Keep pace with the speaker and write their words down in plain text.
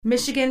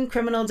Michigan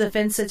criminal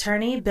defense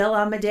attorney Bill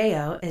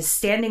Amadeo is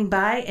standing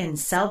by in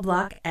Cell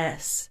Block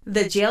S.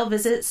 The jail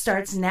visit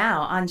starts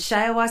now on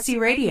Shiawassee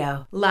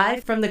Radio,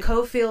 live from the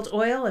Cofield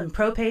Oil and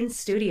Propane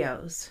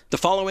Studios. The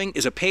following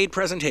is a paid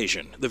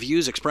presentation. The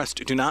views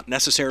expressed do not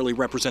necessarily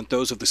represent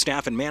those of the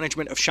staff and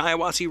management of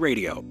Shiawassee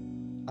Radio.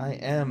 I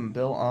am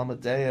Bill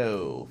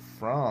Amadeo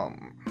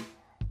from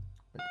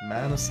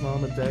McManus and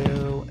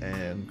Amadeo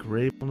and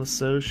Grable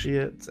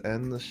Associates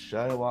and the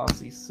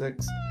Shiawassee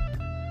 6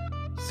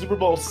 Super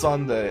Bowl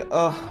Sunday.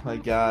 Oh my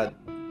god.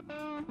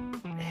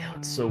 Man,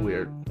 it's so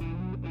weird.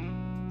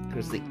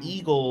 Because the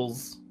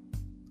Eagles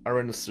are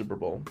in the Super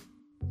Bowl.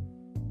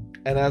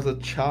 And as a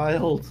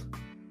child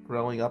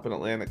growing up in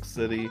Atlantic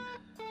City,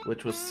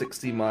 which was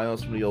 60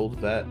 miles from the old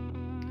vet,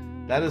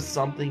 that is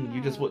something you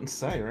just wouldn't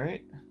say,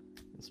 right?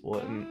 Just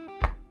wouldn't.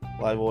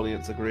 Live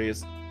audience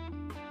agrees.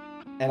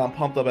 And I'm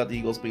pumped up about the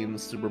Eagles being in the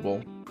Super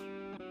Bowl.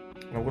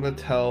 And I'm going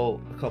to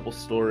tell a couple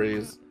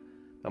stories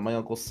about my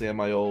Uncle Sam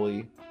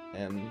Aioli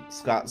and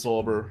Scott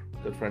Zolber,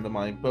 good friend of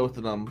mine. Both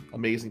of them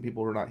amazing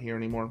people who are not here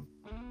anymore.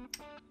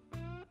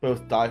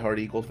 Both diehard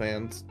Eagle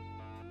fans.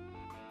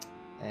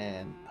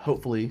 And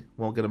hopefully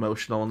won't get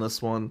emotional on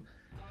this one.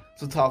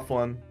 It's a tough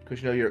one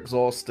because you know you're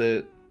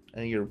exhausted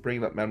and you're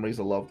bringing up memories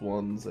of loved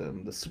ones.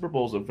 And the Super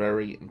Bowl is a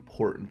very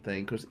important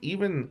thing because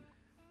even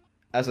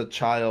as a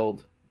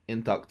child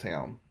in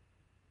Ducktown,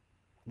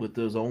 with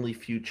those only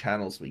few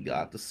channels we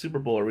got, the Super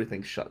Bowl,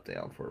 everything shut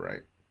down for,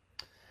 right?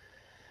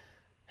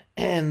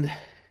 And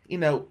you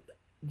know,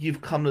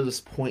 you've come to this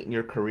point in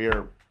your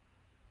career,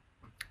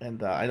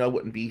 and I know I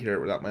wouldn't be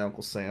here without my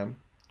Uncle Sam,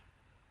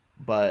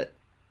 but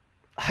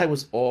I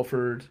was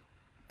offered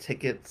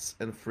tickets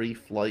and free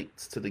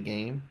flights to the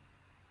game.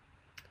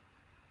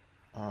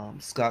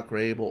 Scott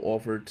Grable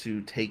offered to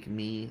take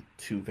me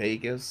to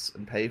Vegas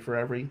and pay for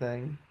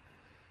everything,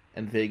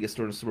 and Vegas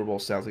during the Super Bowl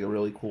sounds like a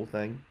really cool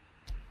thing.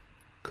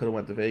 Could have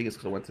went to Vegas,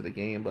 could have went to the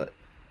game, but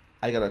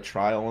I got a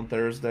trial on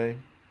Thursday.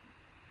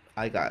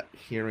 I got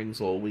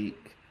hearings all week.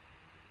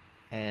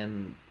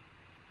 And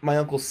my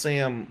Uncle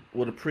Sam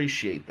would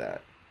appreciate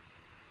that.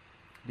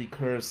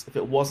 Because if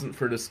it wasn't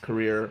for this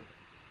career,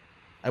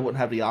 I wouldn't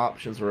have the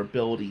options or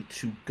ability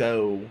to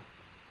go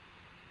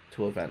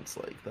to events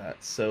like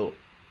that. So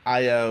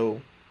I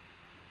owe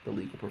the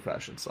legal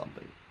profession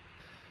something.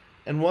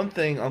 And one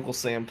thing Uncle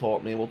Sam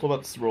taught me, we'll talk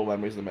about the Super Bowl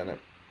memories in a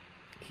minute.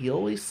 He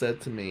always said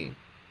to me,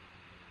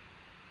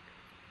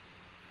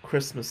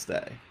 Christmas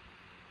Day,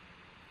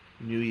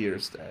 New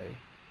Year's Day,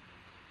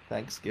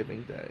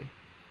 Thanksgiving Day,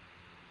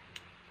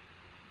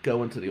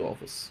 go into the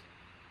office.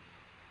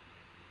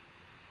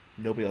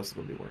 Nobody else is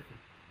going to be working.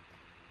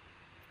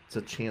 It's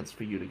a chance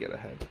for you to get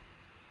ahead.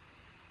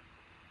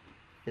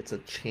 It's a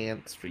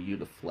chance for you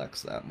to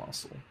flex that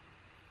muscle.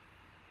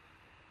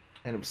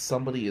 And if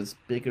somebody is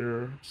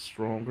bigger,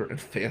 stronger, and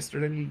faster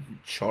than you, you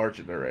charge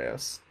in their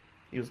ass.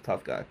 He was a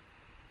tough guy.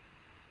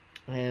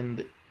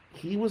 And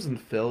he was in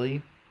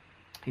Philly.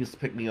 He used to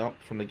pick me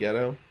up from the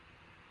ghetto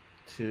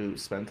to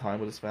spend time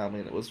with his family,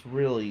 and it was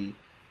really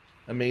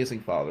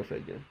amazing father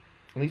figure.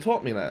 And he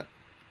taught me that.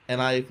 And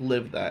I've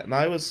lived that. And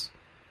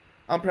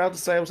I'm proud to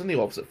say I was in the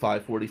office at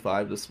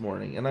 5:45 this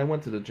morning. And I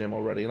went to the gym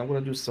already. And I'm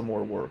going to do some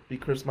more work.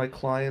 Because my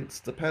clients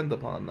depend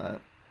upon that.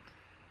 And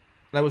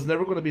I was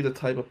never going to be the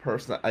type of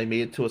person that I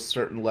made it to a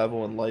certain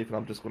level in life. And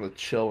I'm just going to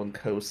chill and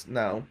coast.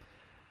 No.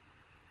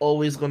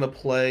 Always going to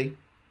play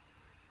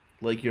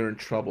like you're in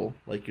trouble.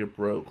 Like you're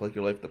broke. Like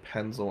your life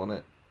depends on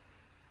it.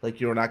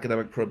 Like you're on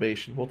academic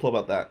probation. We'll talk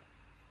about that.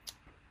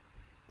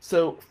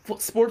 So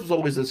sports was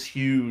always this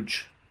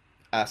huge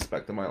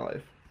aspect of my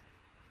life.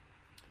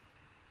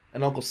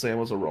 And Uncle Sam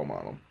was a role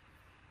model.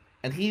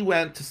 And he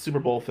went to Super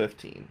Bowl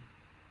 15,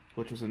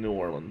 which was in New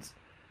Orleans.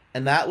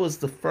 And that was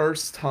the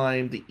first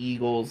time the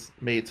Eagles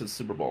made it to the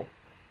Super Bowl.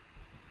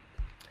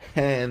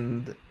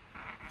 And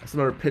I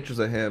still remember pictures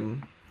of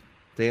him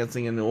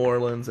dancing in New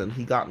Orleans, and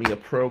he got me a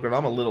program.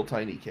 I'm a little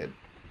tiny kid.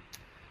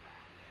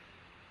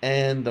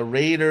 And the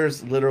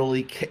Raiders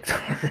literally kicked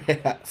our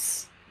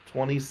ass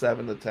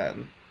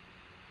 27-10.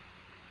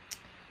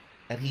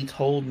 And he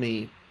told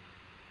me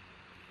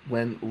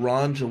when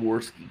Ron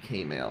Jaworski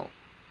came out,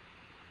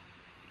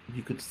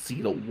 you could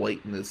see the white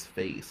in his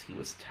face. He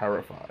was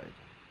terrified.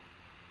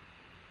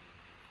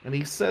 And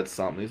he said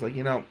something. He's like,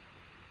 you know,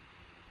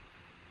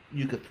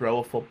 you could throw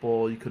a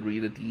football, you could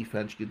read a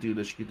defense, you could do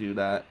this, you could do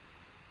that.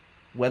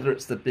 Whether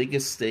it's the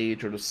biggest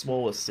stage or the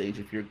smallest stage,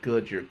 if you're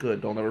good, you're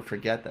good. Don't ever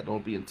forget that.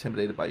 Don't be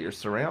intimidated by your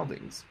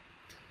surroundings.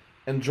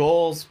 And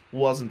Joel's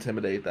was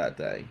intimidated that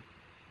day.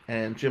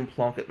 And Jim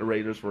Plunkett and the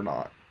Raiders were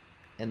not.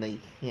 And they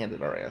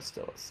handed our ass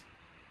to us.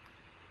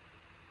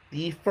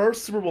 The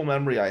first Super Bowl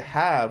memory I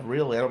have,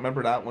 really, I don't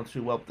remember that one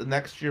too well. The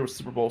next year was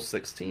Super Bowl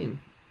 16.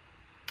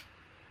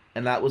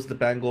 And that was the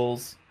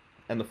Bengals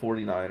and the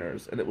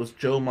 49ers. And it was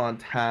Joe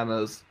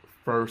Montana's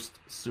first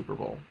Super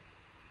Bowl.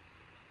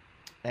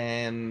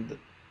 And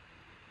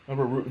I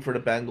remember rooting for the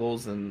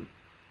Bengals and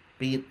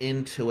being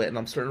into it. And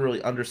I'm starting to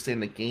really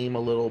understand the game a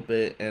little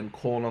bit and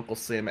calling Uncle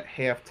Sam at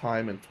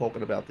halftime and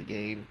talking about the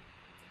game.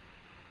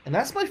 And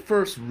that's my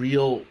first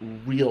real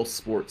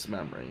sports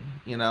memory,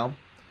 you know?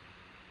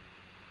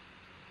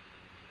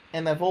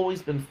 And I've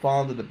always been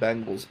fond of the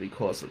Bengals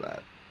because of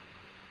that.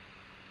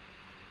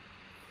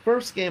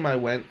 First game I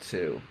went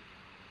to,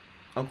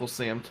 Uncle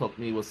Sam took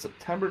me, was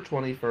September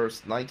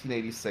 21st,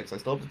 1986. I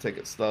still have the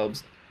ticket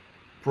stubs.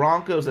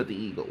 Broncos at the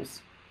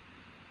Eagles.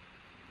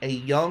 A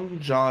young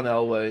John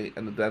Elway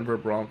and the Denver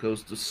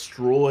Broncos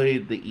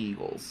destroyed the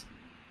Eagles.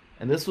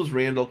 And this was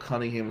Randall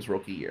Cunningham's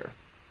rookie year.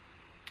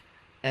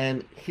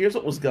 And here's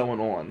what was going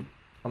on.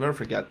 I'll never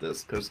forget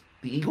this, because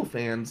the Eagle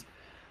fans,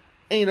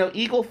 and you know,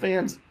 Eagle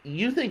fans,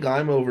 you think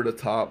I'm over the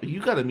top, but you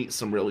got to meet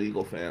some real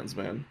Eagle fans,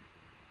 man.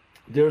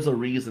 There's a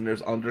reason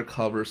there's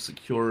undercover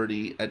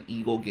security at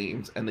Eagle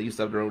games, and they used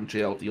to have their own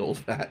jail at the Old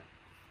Vet.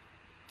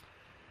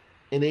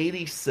 In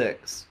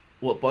 '86,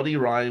 what Buddy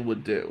Ryan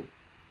would do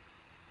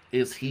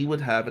is he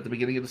would have, at the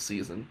beginning of the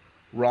season,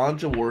 Ron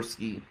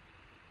Jaworski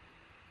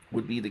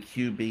would be the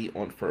QB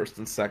on first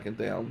and second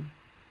down,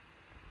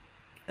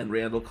 and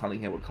Randall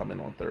Cunningham would come in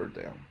on third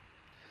down.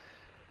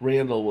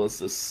 Randall was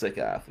a sick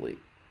athlete,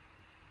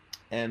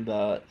 and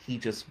he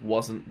just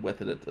wasn't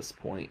with it at this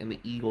point, and the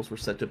Eagles were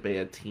such a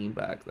bad team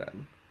back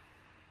then.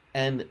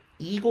 And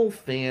Eagle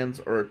fans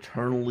are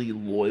eternally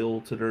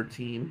loyal to their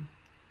team,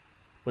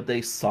 but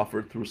they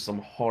suffered through some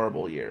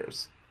horrible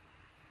years.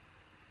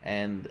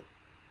 And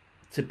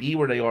to be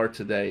where they are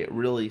today, it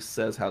really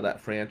says how that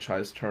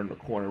franchise turned the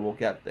corner. We'll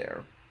get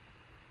there.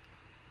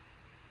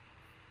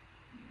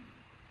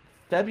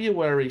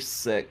 February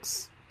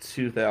 6,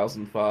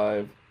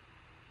 2005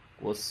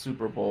 was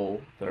Super Bowl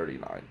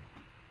 39.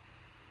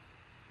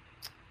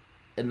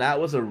 And that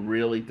was a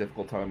really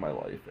difficult time in my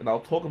life. And I'll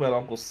talk about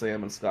Uncle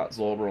Sam and Scott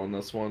Zolber on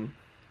this one.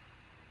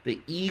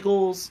 The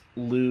Eagles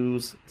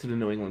lose to the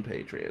New England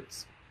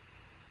Patriots.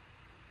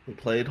 They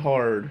played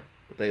hard,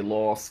 but they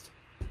lost.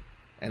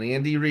 And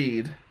Andy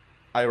Reid,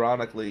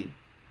 ironically,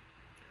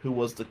 who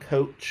was the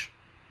coach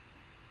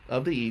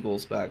of the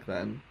Eagles back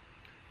then,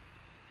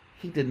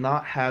 he did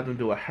not have them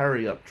do a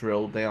hurry-up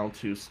drill down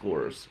 2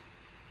 scores.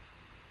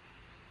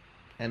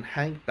 And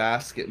Hank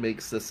Baskett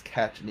makes this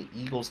catch, and the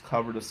Eagles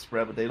cover the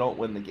spread, but they don't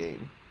win the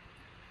game.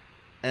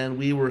 And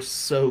we were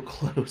so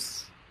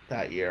close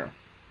that year.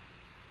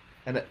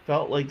 And it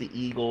felt like the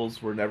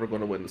Eagles were never going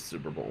to win the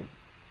Super Bowl.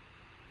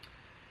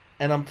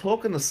 And I'm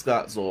talking to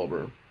Scott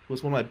Zolber, who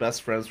was one of my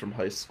best friends from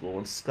high school,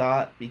 and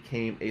Scott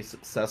became a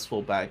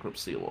successful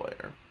bankruptcy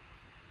lawyer.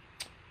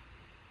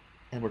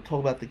 And we're talking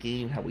about the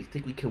game, how we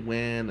think we can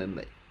win, and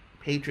the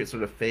Patriots are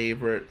the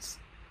favorites.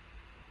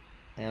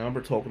 And I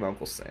remember talking to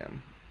Uncle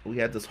Sam. We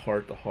had this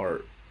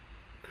heart-to-heart,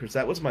 because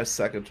that was my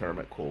second term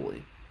at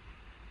Cooley.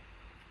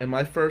 And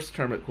my first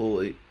term at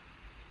Cooley,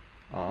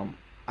 I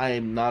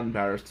am not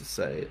embarrassed to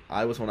say,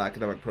 I was on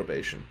academic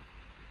probation.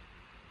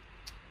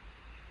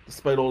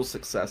 Despite all the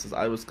successes,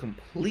 I was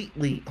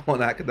completely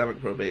on academic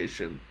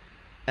probation.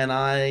 And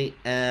I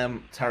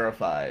am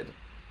terrified.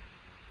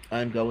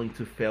 I'm going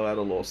to fail out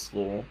of law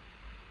school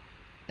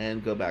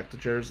and go back to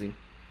Jersey.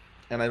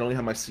 And I don't even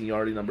have my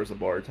seniority number as a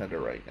bartender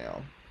right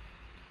now.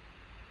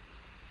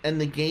 And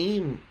the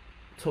game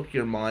took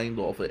your mind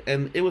off it.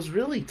 And it was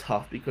really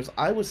tough because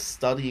I was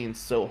studying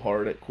so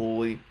hard at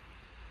Cooley.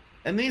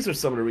 And these are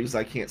some of the reasons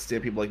I can't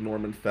stand people like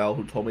Norman Fell,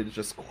 who told me to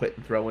just quit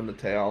and throw in the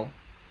towel.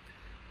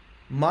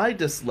 My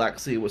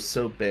dyslexia was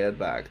so bad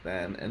back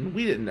then, and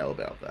we didn't know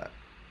about that.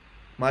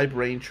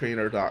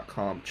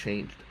 MyBrainTrainer.com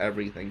changed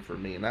everything for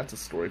me, and that's a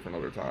story for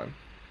another time.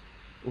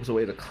 It was a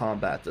way to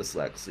combat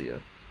dyslexia.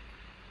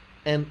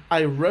 And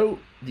I wrote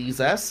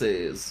these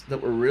essays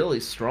that were really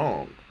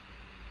strong,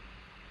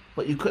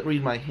 but you couldn't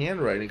read my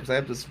handwriting because I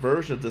have this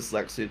version of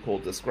dyslexia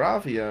called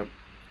dysgraphia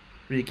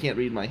where you can't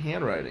read my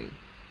handwriting.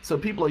 So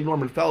people like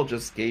Norman Fell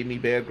just gave me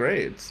bad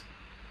grades,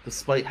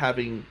 despite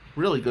having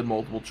really good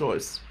multiple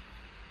choice.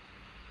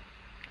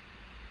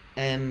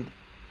 And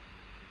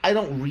I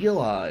don't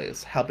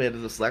realize how bad the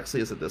dyslexia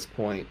is at this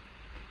point,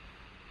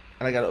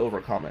 and I gotta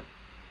overcome it.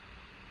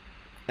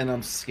 And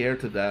I'm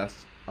scared to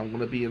death. I'm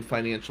gonna be in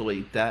financial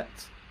aid debt.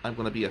 I'm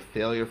gonna be a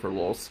failure for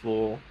law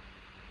school.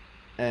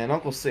 And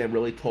Uncle Sam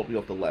really told me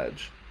off the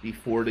ledge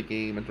before the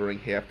game and during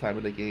halftime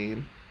of the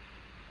game.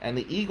 And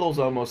the Eagles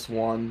almost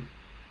won.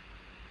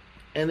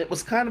 And it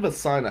was kind of a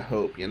sign of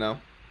hope, you know?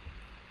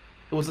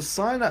 It was a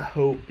sign of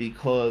hope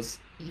because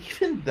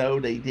even though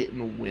they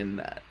didn't win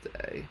that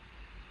day,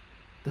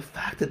 the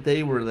fact that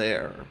they were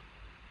there,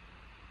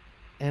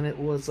 and it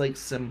was like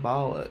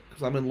symbolic,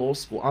 because I'm in law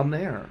school, I'm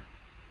there.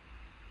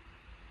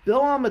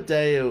 Bill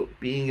Amadeo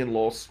being in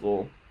law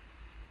school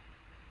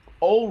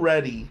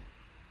already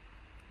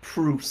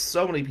proved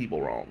so many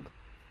people wrong.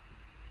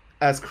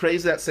 As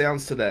crazy that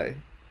sounds today,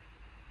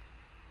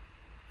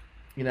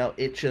 you know,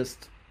 it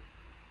just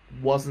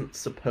wasn't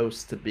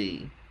supposed to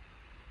be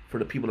for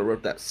the people that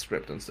wrote that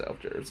script in South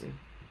Jersey.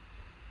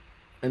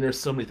 And there's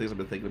so many things I've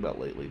been thinking about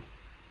lately.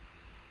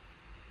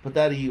 But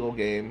that Eagle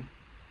game,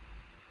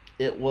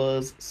 it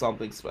was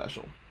something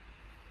special.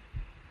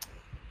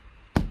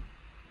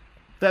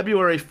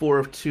 February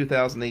 4th,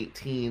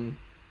 2018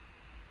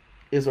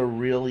 is a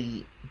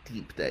really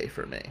deep day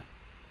for me.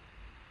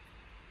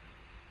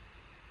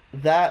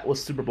 That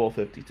was Super Bowl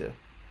 52.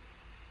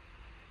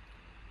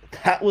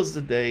 That was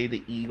the day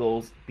the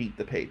Eagles beat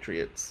the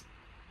Patriots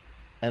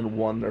and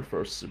won their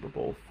first Super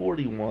Bowl,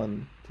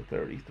 41-33.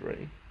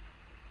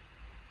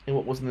 In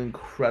what was an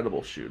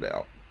incredible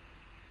shootout.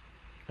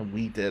 And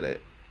we did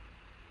it.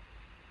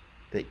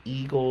 The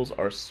Eagles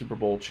are Super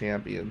Bowl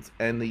champions.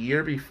 And the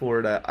year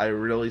before that, I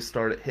really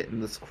started hitting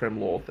this Krim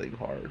Lowell thing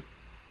hard.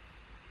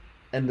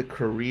 And the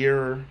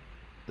career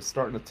is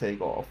starting to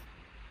take off.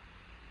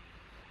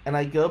 And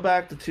I go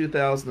back to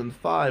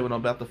 2005 when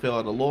I'm about to fail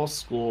out of law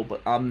school,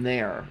 but I'm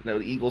there. The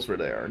Eagles were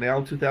there. Now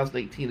in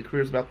 2018, the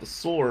career's about to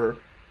soar.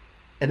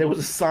 And it was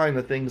a sign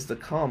of things to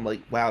come.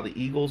 Like, wow, the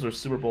Eagles are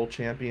Super Bowl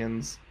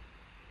champions.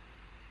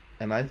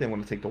 And I think I'm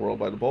going to take the world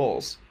by the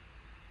balls.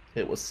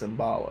 It was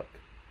symbolic.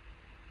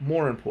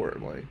 More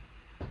importantly,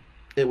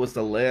 it was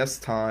the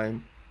last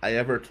time I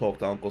ever talked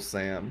to Uncle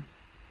Sam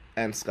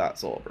and Scott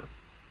Zolber.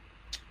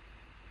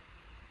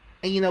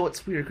 And you know,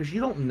 it's weird because you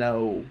don't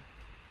know,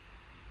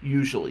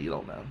 usually you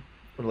don't know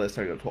when the last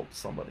time you're going to talk to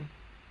somebody.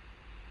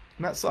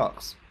 And that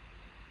sucks.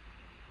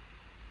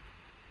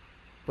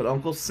 But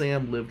Uncle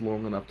Sam lived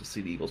long enough to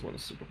see the Eagles win a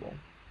Super Bowl.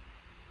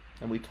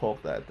 And we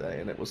talked that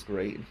day, and it was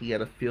great. And he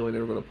had a feeling they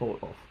were going to pull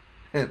it off.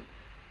 And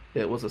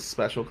it was a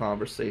special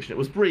conversation. It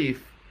was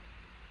brief,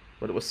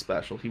 but it was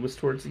special. He was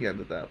towards the end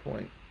at that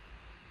point.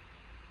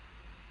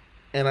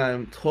 And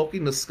I'm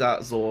talking to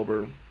Scott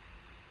Zolber,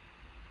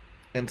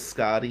 and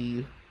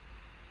Scotty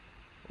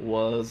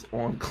was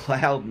on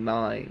cloud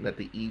 9 that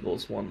the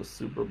Eagles won the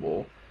Super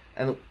Bowl.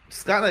 And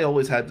Scott and I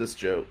always had this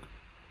joke.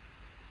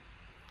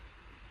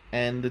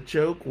 And the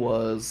joke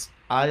was,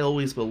 I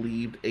always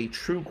believed a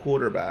true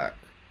quarterback,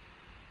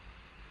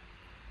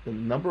 the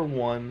number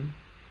one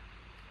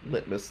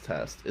litmus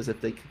test is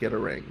if they could get a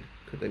ring.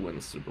 Could they win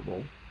the Super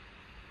Bowl?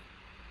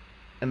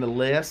 And the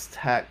last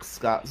text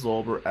Scott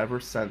Zolber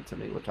ever sent to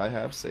me, which I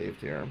have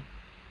saved here,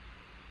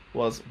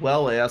 was,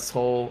 well,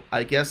 asshole,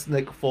 I guess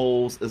Nick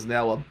Foles is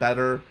now a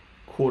better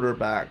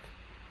quarterback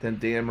than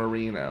Dan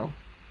Marino.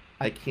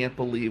 I can't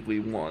believe we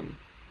won.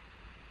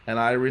 And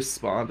I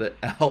responded,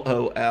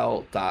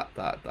 LOL, ...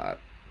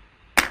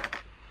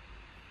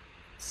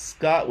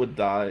 Scott would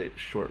die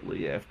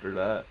shortly after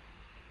that,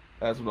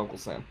 as would Uncle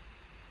Sam.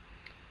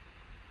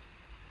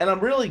 And I'm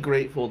really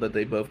grateful that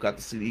they both got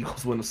to see the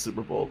Eagles win the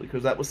Super Bowl,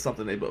 because that was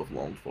something they both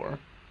longed for.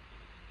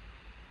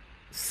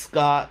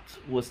 Scott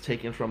was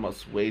taken from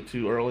us way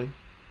too early.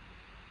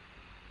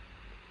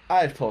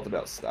 I've talked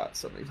about Scott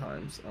so many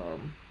times.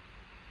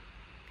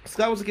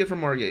 Scott was a kid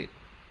from Margate.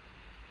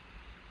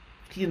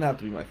 He didn't have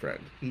to be my friend.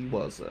 He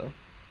was,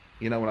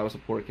 when I was a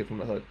poor kid from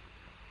the hood.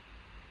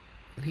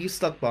 And he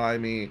stuck by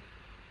me,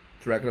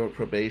 dragged out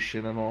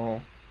probation and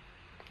all.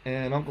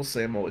 And Uncle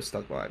Sam always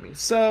stuck by me.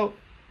 So,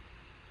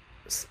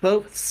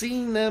 both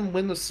seeing them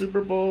win the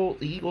Super Bowl,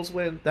 the Eagles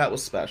win, that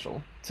was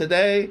special.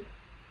 Today,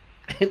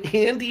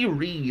 Andy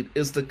Reid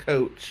is the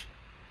coach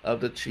of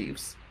the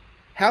Chiefs.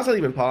 How's that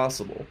even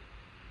possible?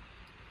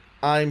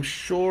 I'm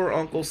sure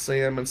Uncle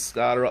Sam and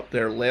Scott are up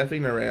there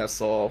laughing their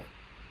ass off.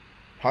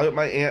 Probably with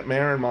my Aunt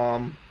Mary and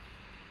Mom.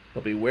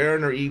 They'll be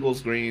wearing their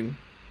Eagles green.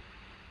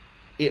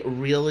 It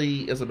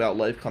really is about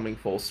life coming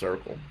full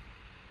circle.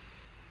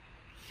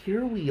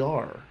 Here we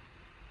are.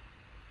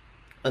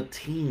 A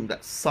team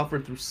that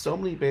suffered through so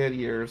many bad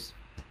years,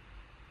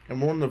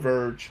 and we're on the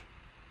verge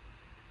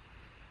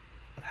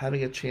of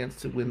having a chance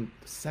to win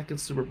the second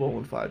Super Bowl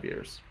in 5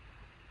 years.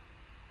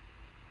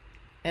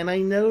 And I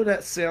know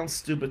that sounds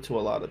stupid to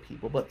a lot of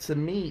people, but to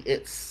me,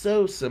 it's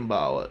so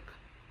symbolic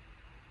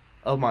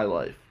of my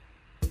life.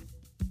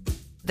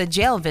 The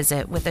Jail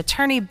Visit with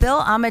attorney Bill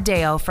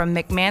Amadeo from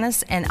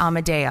McManus and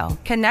Amadeo.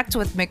 Connect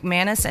with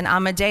McManus and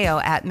Amadeo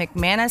at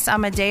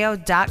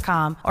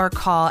McManusAmadeo.com or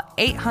call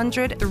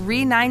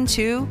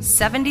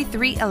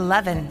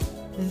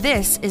 800-392-7311.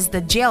 This is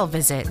The Jail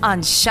Visit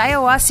on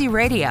Shiawassee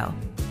Radio.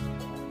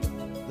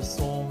 The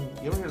song,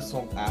 you ever hear the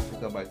song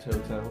Africa by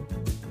Toto?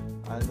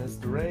 I miss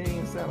the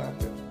rain, South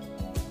Africa.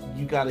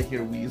 You gotta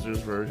hear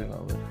Weezer's version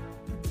of it.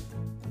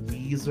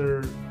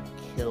 Weezer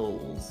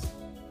kills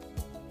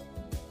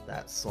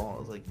that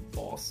song. Is like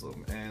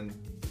awesome. And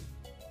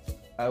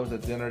I was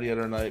at dinner the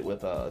other night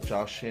with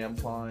Josh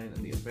Champagne and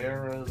the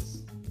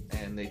Averas,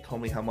 and they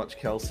told me how much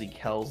Kelsey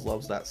Kells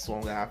loves that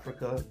song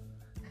Africa,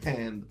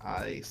 and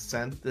I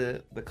sent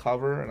the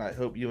cover, and I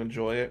hope you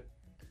enjoy it.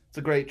 It's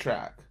a great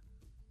track.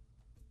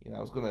 I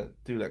was gonna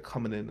do that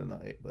coming in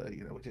tonight, but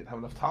we didn't have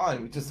enough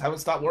time. We just haven't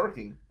stopped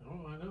working.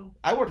 Oh, I know.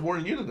 I worked more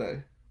than you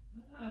today.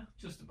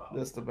 Just about.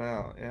 Just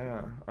about,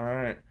 yeah. All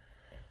right.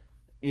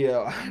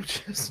 Yeah,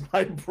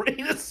 my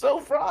brain is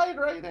so fried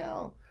right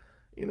now.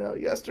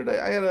 Yesterday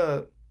I had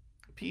a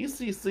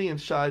PCC in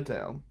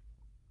Chi-Town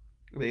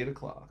at 8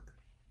 o'clock.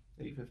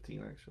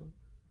 8:15 actually.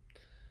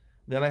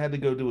 Then I had to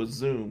go do a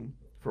Zoom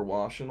for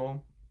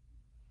Washtenaw.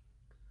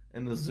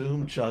 And the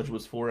Zoom judge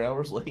was 4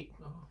 hours late.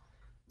 Oh.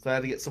 So I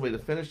had to get somebody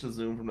to finish the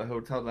Zoom from the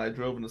hotel, and I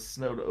drove in the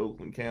snow to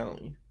Oakland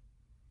County.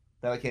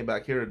 Then I came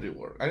back here to do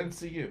work. I didn't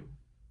see you.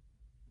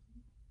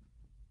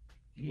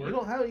 You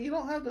don't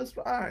have this.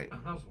 All right.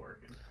 I was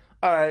working.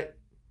 All right.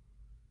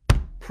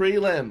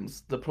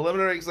 Prelims, the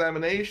preliminary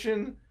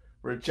examination,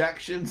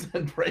 rejections,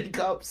 and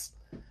breakups.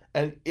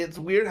 And it's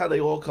weird how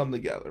they all come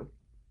together.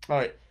 All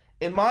right.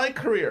 In my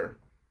career,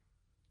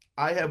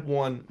 I have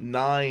won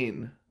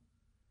nine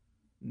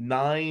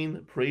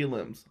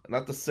prelims.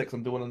 Not the 6,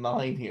 I'm doing a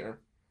 9 here.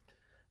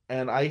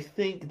 And I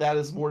think that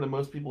is more than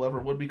most people ever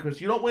would because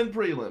you don't win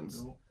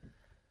prelims. No.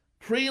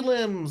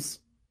 Prelims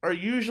are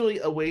usually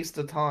a waste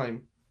of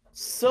time.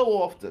 So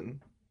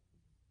often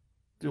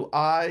do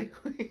I...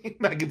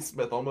 Megan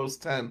Smith,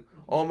 almost 10.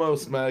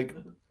 Almost, Meg.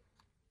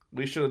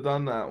 We should have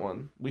done that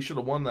one. We should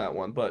have won that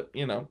one, but,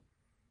 you know.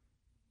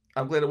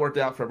 I'm glad it worked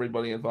out for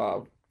everybody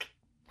involved.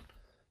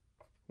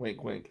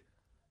 Wink, wink.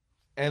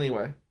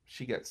 Anyway,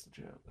 she gets the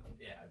joke.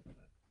 Yeah.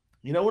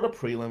 You know what a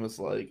prelim is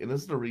like? And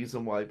this is the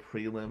reason why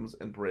prelims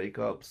and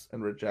breakups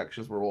and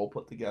rejections were all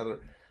put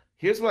together.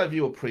 Here's what I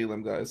view a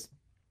prelim, guys.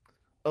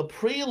 A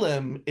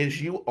prelim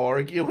is you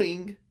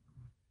arguing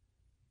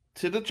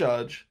to the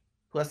judge,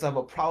 who has to have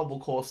a probable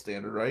cause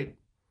standard, right?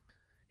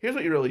 Here's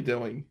what you're really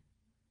doing.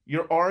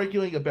 You're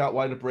arguing about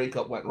why the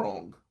breakup went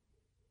wrong.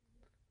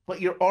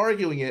 But you're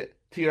arguing it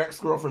to your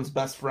ex-girlfriend's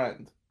best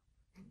friend.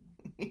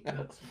 You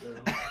know?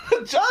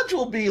 The judge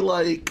will be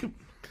like,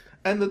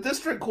 and the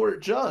district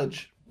court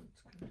judge,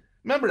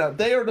 remember now,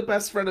 they are the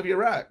best friend of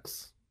your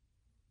ex.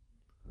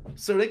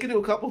 So they can do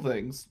a couple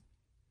things.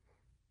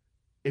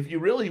 If you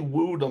really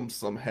woo them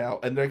somehow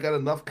and they got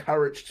enough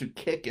courage to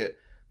kick it,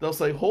 they'll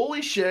say,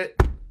 holy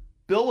shit,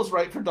 Bill was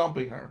right for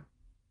dumping her.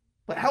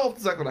 But how often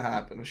is that going to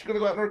happen? Is she going to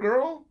go out on her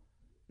girl?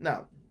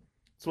 No.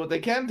 So what they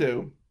can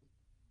do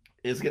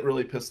is get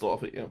really pissed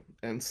off at you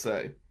and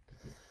say,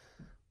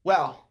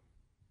 well,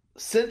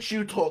 since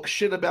you talk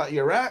shit about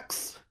your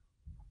ex,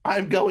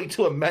 I'm going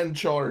to amend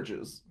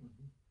charges.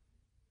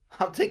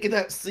 I'm taking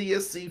that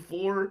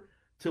CSC4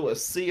 to a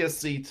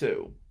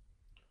CSC2.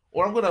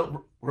 Or I'm going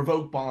to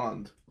revoke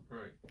bond.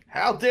 Right.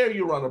 How dare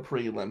you run a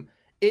prelim?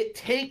 It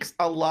takes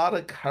a lot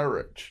of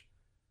courage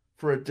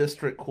for a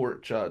district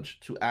court judge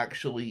to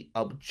actually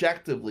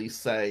objectively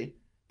say,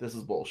 this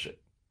is bullshit.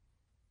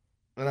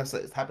 And I say,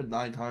 it's happened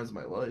 9 times in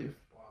my life.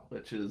 Wow.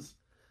 Which is...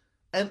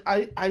 And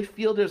I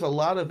feel there's a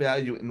lot of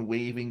value in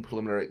waiving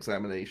preliminary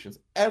examinations.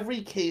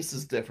 Every case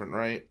is different,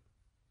 right?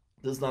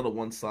 This is not a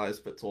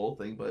one-size-fits-all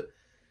thing, but,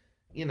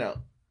 you know,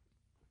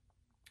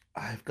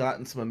 I've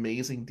gotten some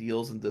amazing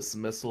deals and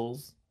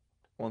dismissals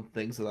on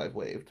things that I've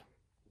waived.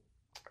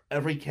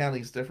 Every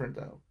county's different,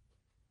 though.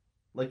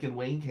 Like in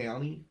Wayne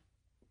County,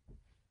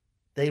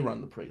 they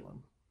run the prelim,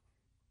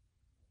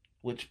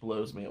 which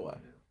blows me away.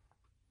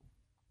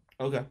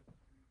 Okay.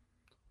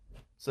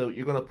 So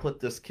you're going to put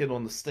this kid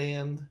on the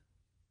stand,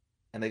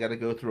 and they got to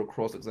go through a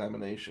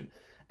cross-examination.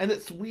 And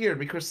it's weird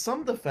because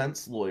some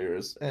defense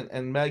lawyers,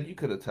 and Meg, you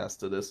could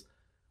attest to this,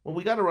 when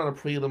we got to run a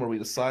prelim or we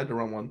decide to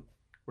run one,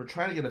 we're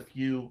trying to get a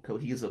few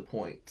cohesive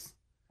points.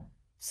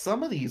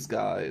 Some of these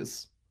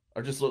guys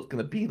are just going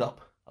to beat up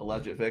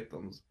alleged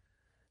victims.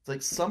 It's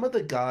like some of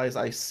the guys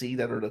I see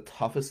that are the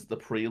toughest at the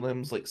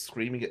prelims, like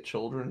screaming at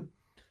children,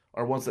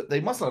 are ones that they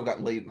must not have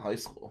gotten laid in high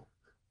school.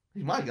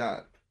 My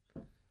God.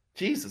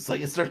 Jesus,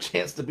 like it's their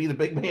chance to be the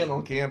big man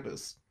on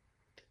campus.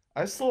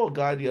 I saw a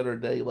guy the other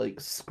day like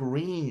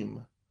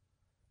scream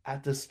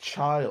at this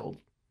child.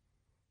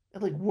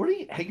 And like,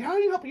 how are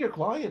you helping your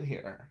client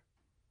here?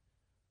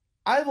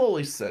 I've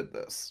always said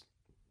this.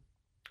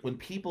 When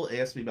people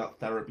ask me about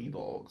therapy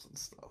dogs and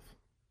stuff,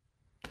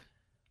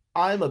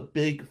 I'm a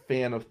big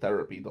fan of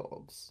therapy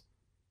dogs.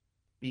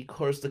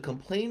 Because the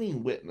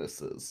complaining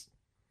witnesses,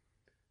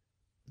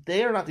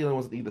 they are not the only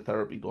ones that need a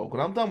therapy dog. When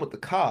I'm done with the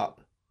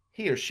cop,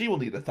 he or she will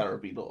need a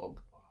therapy dog.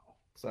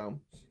 So,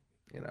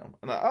 you know,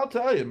 and I'll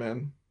tell you,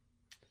 man,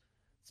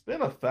 it's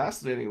been a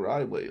fascinating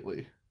ride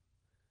lately.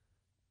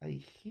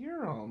 I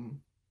hear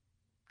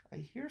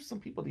some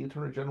people the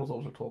Attorney General's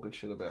office are talking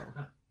shit about.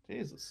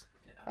 Jesus.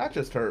 Yeah. That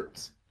just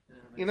hurts.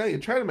 You know, you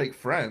try to make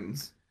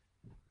friends.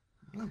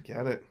 I don't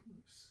get it.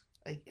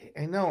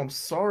 I know, I'm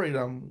sorry that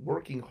I'm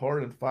working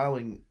hard and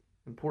filing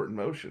important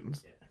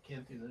motions. Yeah, I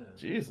can't do that.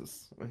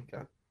 Jesus. Oh my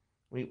God.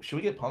 Should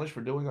we get punished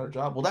for doing our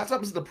job? Well, that's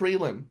up to the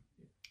prelim.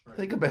 Right.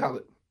 Think about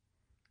it.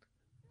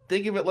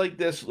 Think of it like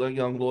this,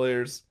 young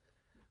lawyers.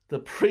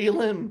 The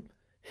prelim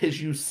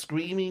is you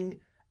screaming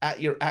at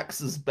your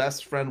ex's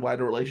best friend why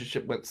the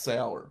relationship went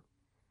sour.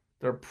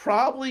 They're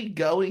probably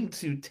going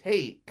to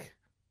take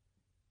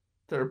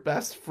their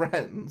best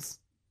friend's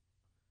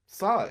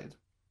side.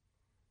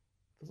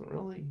 Doesn't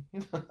really,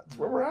 that's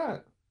where we're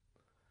at.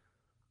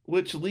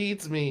 Which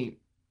leads me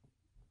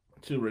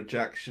to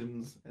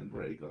rejections and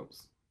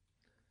breakups.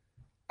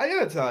 I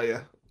gotta tell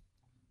you,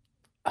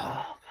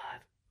 oh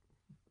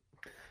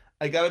God,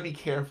 I gotta be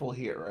careful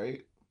here,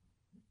 right?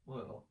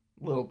 Well,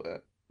 A little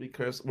bit,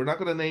 because we're not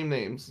gonna name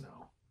names,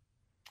 no.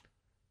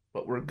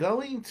 but we're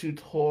going to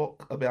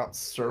talk about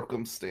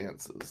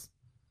circumstances.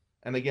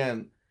 And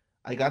again,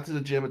 I got to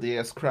the gym at the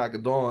ass crack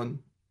of dawn.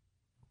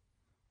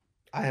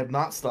 I have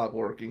not stopped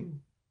working.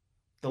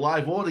 The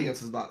live audience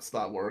has not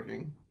stopped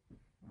working.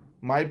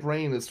 My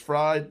brain is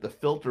fried. The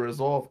filter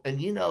is off. And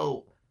you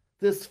know,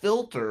 this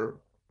filter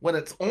when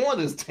it's on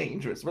is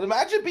dangerous. But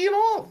imagine being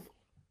off.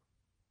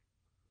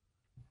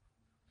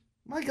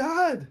 My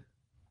God.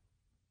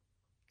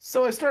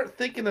 So I start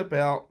thinking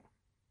about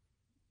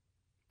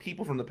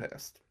people from the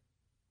past.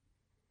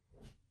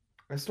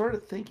 I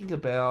started thinking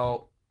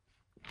about...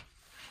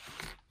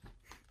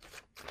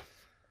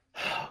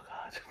 Oh,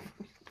 God.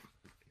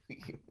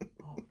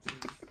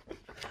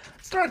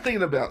 Started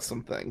thinking about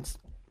some things.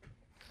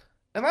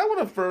 And I want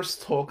to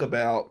first talk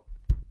about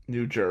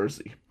New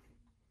Jersey.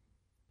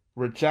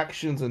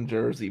 Rejections in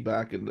Jersey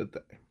back in the day.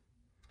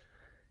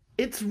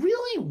 It's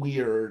really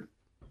weird.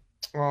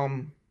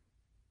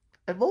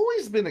 I've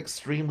always been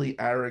extremely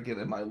arrogant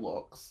in my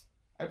looks.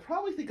 I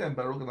probably think I'm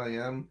better than I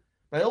am.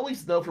 But I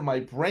always know from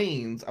my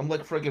brains I'm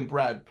like friggin'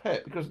 Brad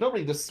Pitt because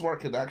nobody this smart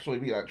can actually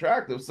be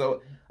attractive.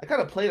 So I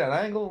kind of play that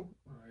angle.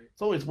 Right.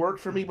 It's always worked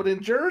for me. But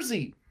in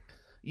Jersey,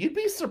 you'd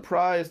be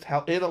surprised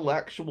how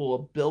intellectual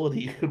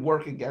ability could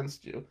work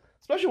against you,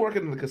 especially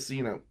working in the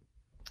casino.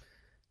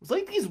 It's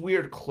like these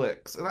weird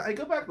cliques. And I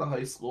go back to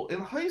high school. In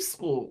high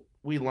school,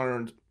 we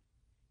learned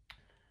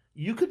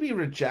you could be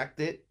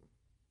rejected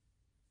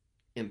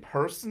in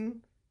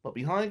person, but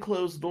behind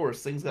closed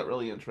doors, things got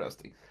really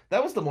interesting.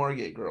 That was the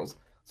Margate girls.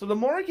 So the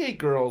Margate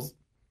girls,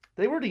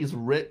 they were these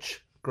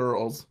rich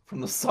girls from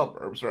the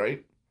suburbs,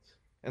 right?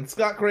 And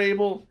Scott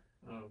Grable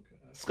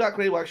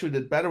actually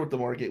did better with the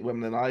Margate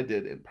women than I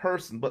did in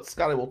person. But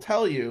Scott, I will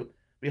tell you,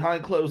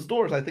 behind closed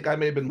doors, I think I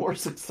may have been more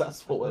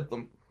successful with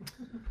them.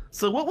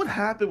 So what would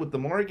happen with the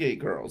Margate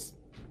girls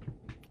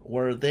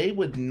were they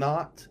would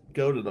not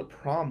go to the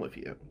prom with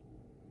you.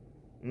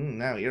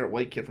 Now you're a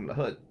white kid from the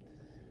hood.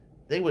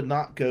 They would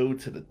not go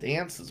to the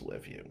dances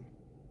with you.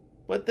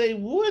 But they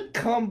would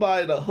come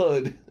by the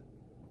hood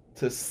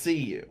to see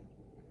you.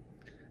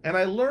 And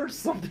I learned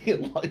something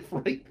in life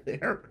right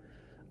there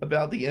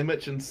about the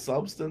image and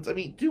substance. I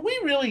mean, do we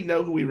really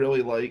know who we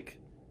really like?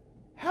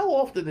 How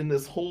often in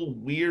this whole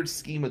weird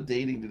scheme of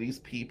dating do these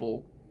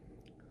people...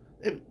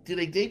 Do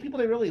they date people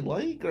they really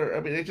like? Or, I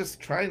mean, they're just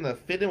trying to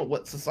fit in with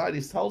what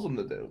society tells them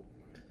to do.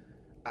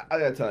 I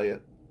gotta tell you,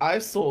 I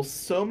saw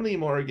so many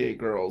Margate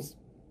girls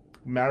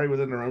marry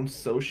within their own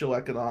social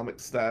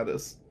economic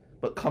status,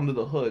 but come to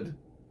the hood,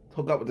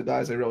 hook up with the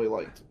guys they really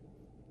liked.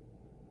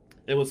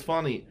 It was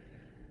funny.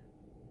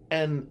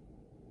 And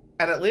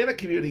at Atlanta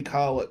Community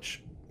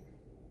College,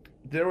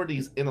 there were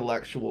these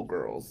intellectual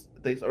girls,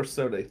 or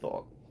so they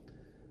thought.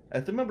 I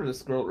remember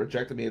this girl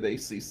rejected me at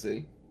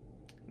ACC.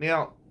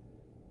 Now,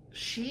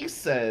 she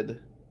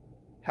said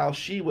how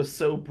she was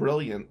so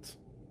brilliant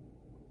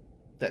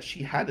that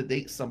she had to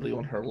date somebody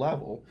on her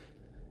level.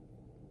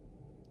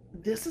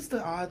 This is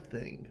the odd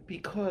thing,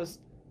 because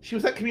she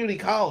was at community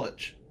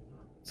college.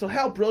 So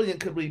how brilliant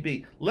could we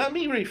be? Let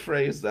me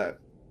rephrase that.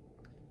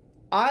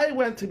 I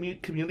went to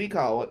community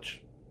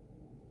college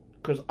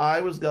because I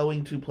was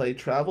going to play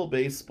travel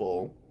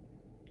baseball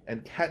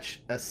and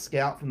catch a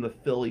scout from the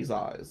Phillies'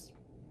 eyes.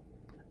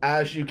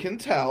 As you can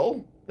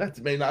tell, that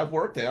may not have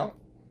worked out.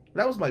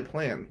 That was my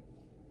plan.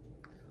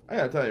 I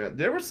gotta tell you, man,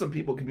 there were some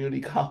people at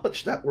community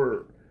college that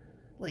were,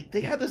 like,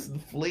 they had this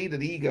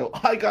inflated ego.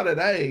 I got an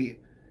A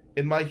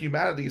in my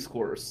humanities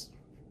course,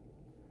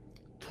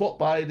 taught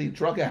by the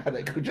drug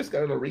addict who just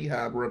got out of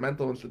rehab or a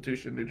mental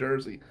institution in New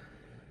Jersey.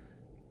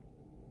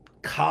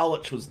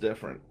 College was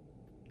different,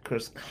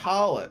 because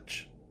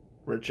college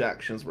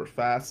rejections were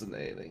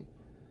fascinating.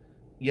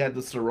 You had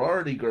the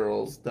sorority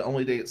girls that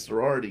only date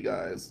sorority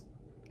guys,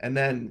 and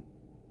then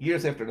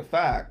years after the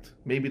fact,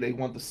 maybe they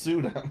want to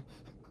sue them.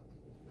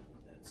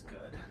 That's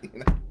good. You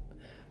know?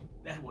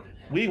 That wouldn't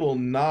happen. We will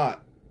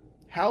not.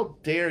 How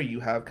dare you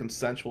have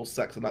consensual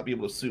sex and not be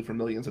able to sue for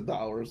millions of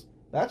dollars?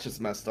 That's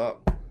just messed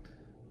up.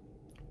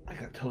 I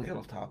got totally got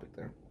off topic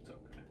there. It's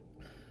okay.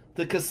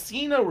 The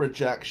casino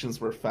rejections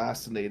were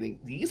fascinating.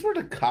 These were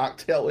the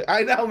cocktail...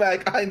 I know,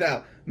 Meg. I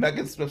know.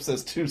 Megan Smith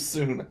says too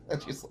soon.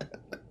 And she's like...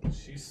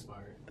 She's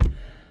smart.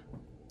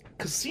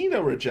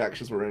 Casino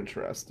rejections were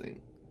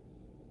interesting.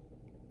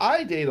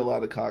 I date a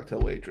lot of cocktail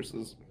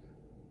waitresses.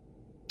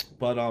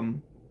 But,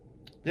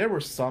 there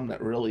were some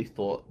that really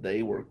thought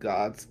they were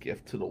God's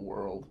gift to the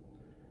world.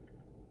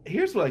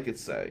 Here's what I could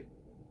say.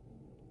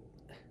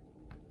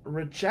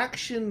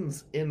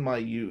 Rejections in my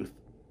youth,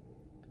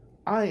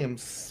 I am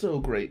so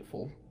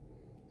grateful.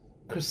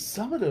 Because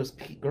some of those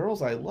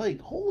girls I like,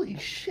 holy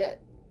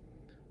shit.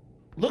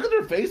 Look at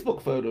their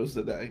Facebook photos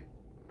today.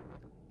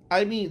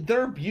 I mean,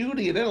 their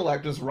beauty and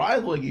intellect is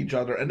rivaling each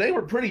other, and they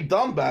were pretty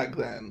dumb back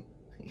then.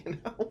 You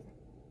know?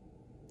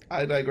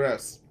 I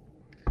digress.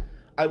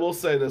 I will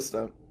say this,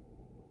 though.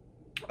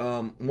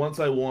 Once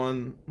I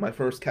won my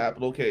first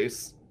capital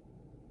case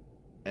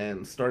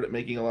and started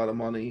making a lot of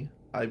money,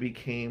 I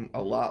became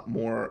a lot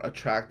more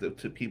attractive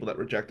to people that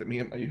rejected me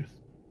in my youth.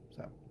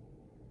 So,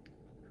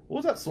 what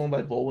was that song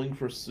by Bowling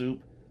for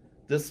Soup?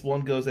 This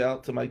one goes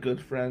out to my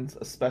good friends,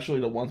 especially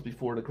the ones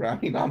before the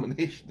Grammy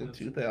nomination in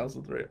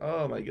 2003.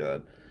 Oh my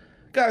god.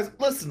 Guys,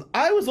 listen,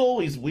 I was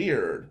always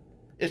weird.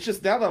 It's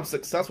just now that I'm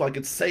successful, I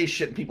could say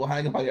shit and people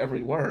hang on my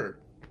every word.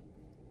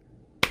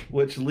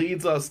 Which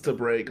leads us to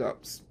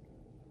breakups.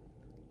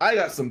 I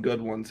got some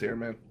good ones here,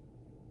 man.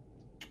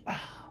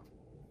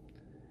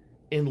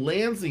 In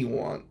Lansing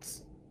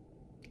once,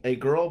 a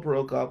girl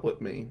broke up with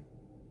me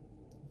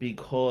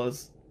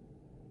because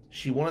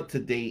she wanted to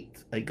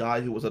date a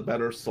guy who was a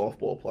better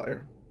softball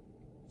player.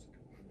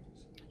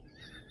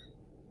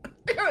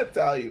 I gotta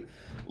tell you,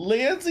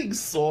 Lansing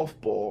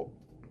softball.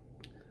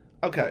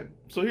 Okay,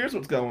 so here's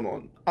what's going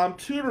on. I'm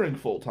tutoring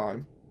full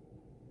time,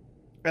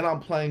 and I'm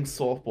playing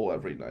softball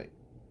every night,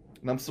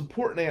 and I'm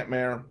supporting Aunt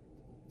Mare.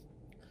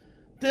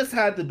 This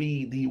had to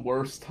be the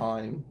worst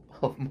time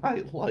of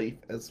my life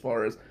as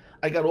far as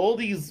I got all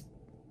these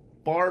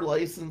bar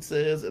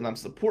licenses, and I'm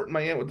supporting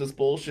my aunt with this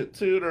bullshit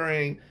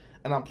tutoring,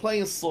 and I'm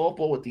playing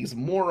softball with these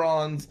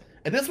morons,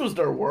 and this was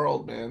their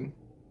world, man.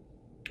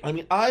 I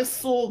mean, I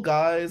saw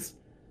guys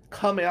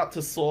come out to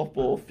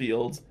softball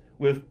fields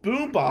with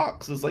boom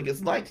boxes like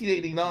it's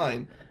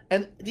 1989,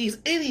 and these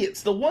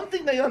idiots, the one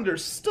thing they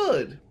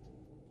understood,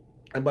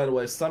 and by the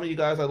way, some of you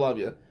guys, I love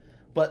you,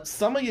 but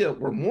some of you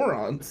were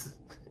morons,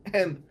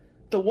 and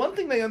the one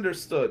thing they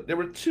understood, there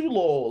were two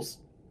laws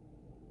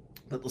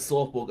that the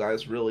softball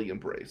guys really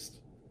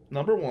embraced.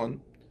 Number one,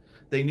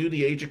 they knew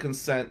the age of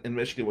consent in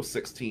Michigan was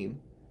 16.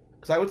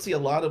 Because I would see a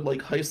lot of like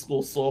high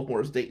school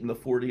sophomores dating the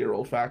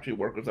 40-year-old factory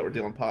workers that were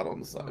dealing pot on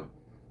the side.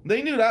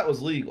 They knew that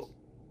was legal.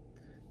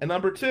 And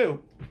number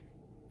two,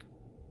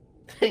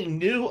 they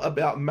knew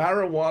about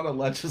marijuana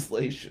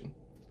legislation.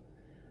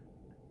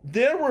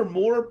 There were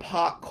more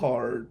pot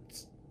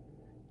cards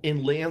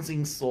in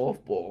Lansing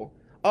softball.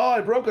 Oh,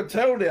 I broke a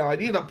toenail. I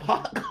need a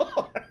pot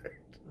card.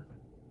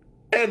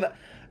 And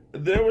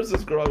there was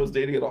this girl I was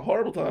dating at a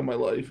horrible time in my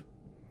life.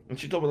 And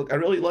she told me, look, I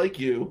really like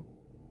you,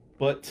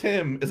 but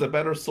Tim is a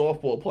better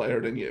softball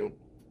player than you.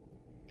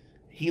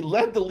 He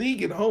led the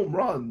league in home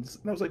runs.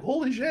 And I was like,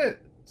 holy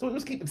shit. So he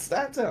was keeping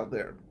stats out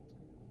there.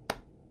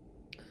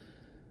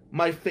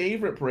 My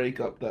favorite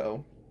breakup,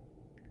 though,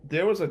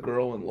 there was a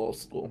girl in law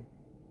school.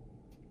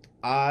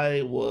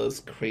 I was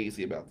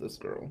crazy about this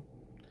girl.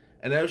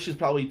 And I know she's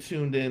probably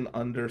tuned in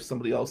under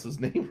somebody else's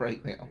name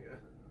right now. Yeah.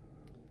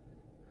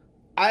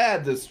 I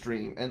had this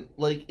dream, and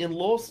like in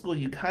law school,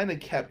 you kind of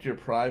kept your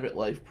private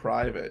life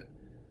private.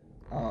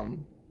 Yeah,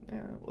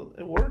 well,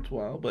 it worked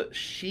well, but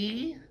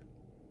she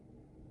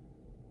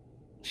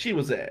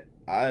was it.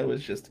 I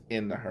was just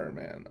into her,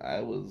 man. I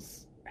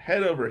was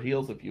head over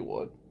heels, if you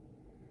would.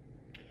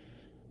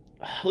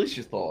 At least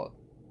you thought.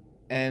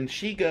 And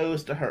she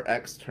goes to her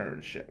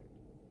externship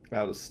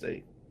out of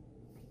state.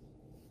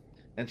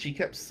 And she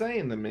kept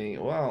saying to me,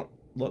 well,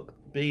 look,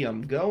 B,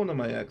 I'm going to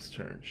my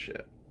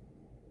externship.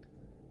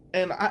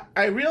 And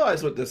I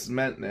realized what this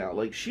meant now.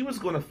 Like, she was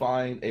going to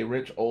find a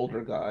rich older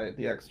guy at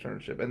the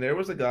externship. And there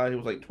was a guy who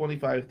was like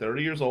 25,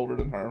 30 years older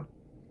than her.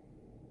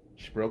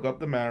 She broke up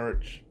the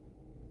marriage.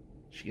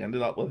 She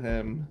ended up with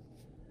him.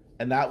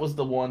 And that was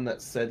the one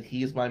that said,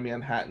 he's my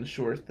Manhattan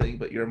sure thing,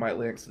 but you're my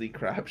Atlantic City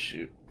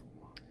crapshoot.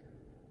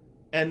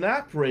 And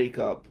that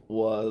breakup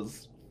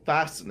was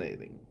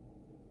fascinating.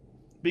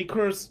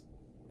 Because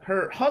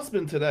her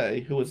husband today,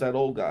 who was that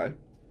old guy,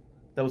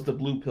 that was the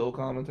blue pill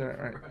commentary,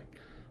 right?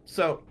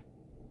 So,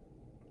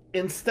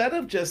 instead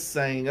of just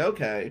saying,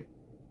 okay,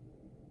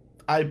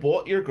 I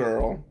bought your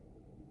girl,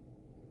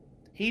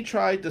 he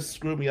tried to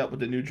screw me up with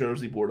the New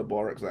Jersey Board of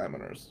Bar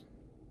Examiners.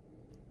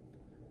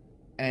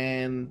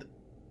 And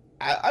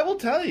I will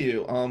tell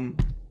you,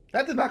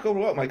 that did not go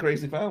well with my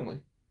crazy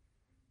family.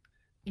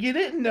 You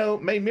didn't know,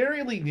 may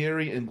Mary Lee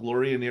Neary and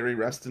Gloria Neary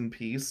rest in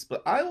peace,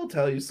 but I will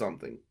tell you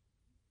something.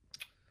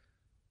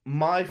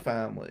 My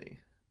family,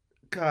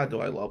 God,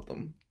 do I love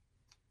them.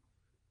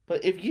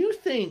 But if you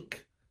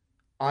think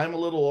I'm a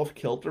little off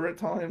kilter at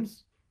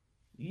times,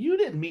 you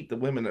didn't meet the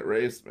women that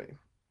raised me.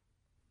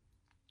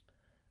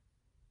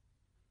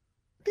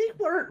 They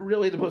weren't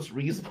really the most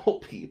reasonable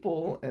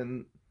people,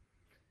 and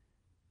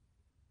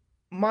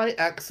my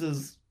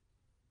ex's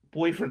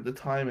boyfriend at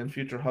the time and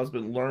future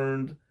husband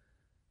learned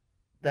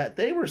that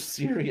they were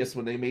serious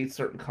when they made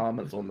certain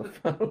comments on the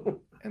phone.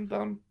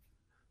 And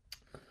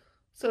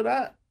so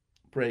that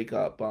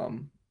breakup,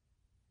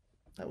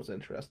 that was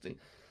interesting.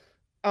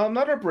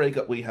 Another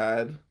breakup we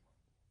had,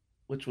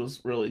 which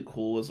was really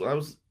cool,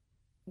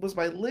 was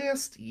my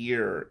last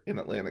year in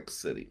Atlantic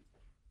City.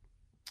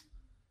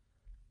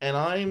 And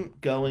I'm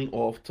going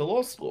off to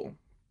law school.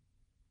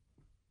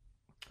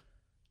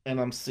 And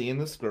I'm seeing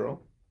this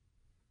girl.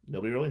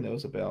 Nobody really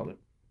knows about it.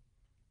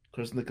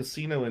 Because in the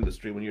casino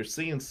industry, when you're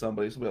seeing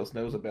somebody else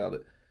knows about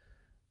it,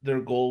 their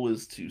goal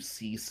is to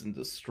cease and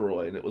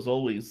destroy. And it was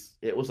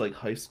like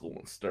high school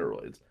on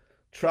steroids.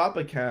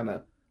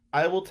 Tropicana,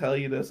 I will tell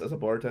you this as a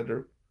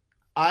bartender,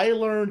 I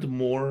learned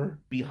more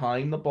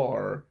behind the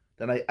bar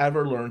than I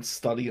ever learned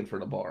studying for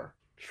the bar.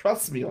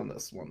 Trust me on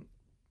this one.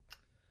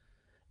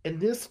 And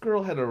this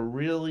girl had a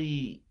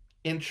really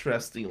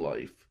interesting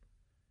life.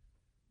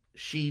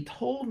 She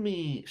told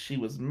me she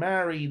was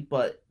married,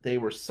 but they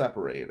were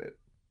separated.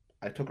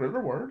 I took her to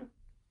her word.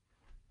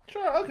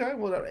 Sure, okay,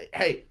 whatever.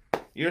 Hey,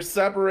 you're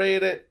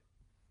separated.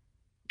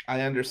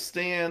 I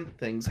understand.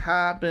 Things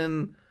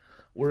happen.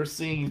 We're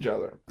seeing each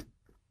other.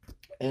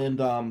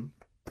 And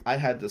I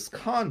had this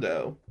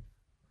condo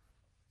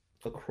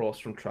across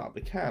from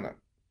Tropicana.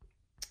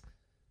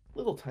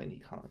 Little tiny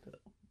condo.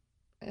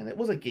 And it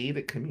was a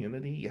gated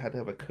community. You had to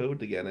have a code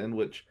to get in,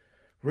 which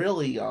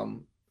really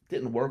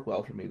didn't work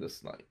well for me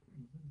this night.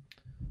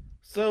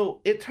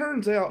 So it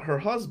turns out her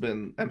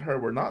husband and her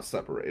were not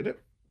separated.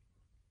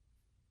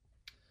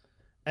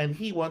 And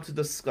he wanted to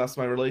discuss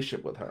my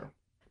relationship with her.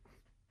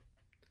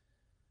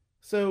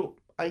 So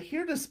I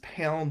hear this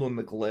pound on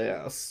the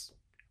glass.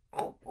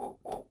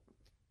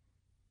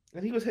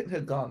 And he was hitting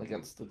his gun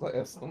against the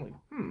glass. I'm like,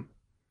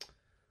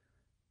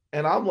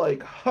 And I'm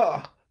like,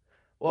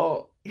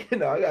 well, I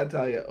gotta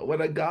tell you, when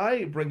a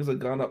guy brings a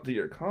gun up to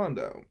your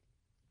condo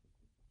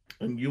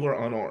and you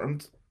are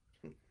unarmed,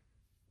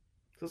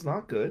 this is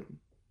not good.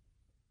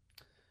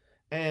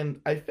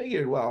 And I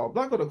figured, well, I'm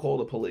not going to call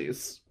the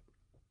police.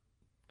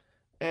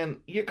 And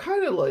you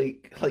kind of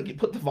like you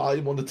put the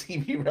volume on the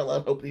TV real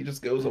loud, hoping he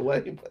just goes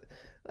away, but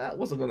that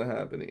wasn't going to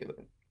happen either.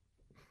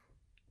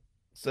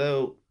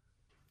 So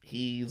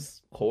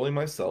he's calling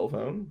my cell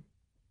phone,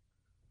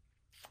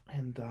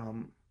 and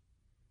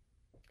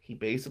he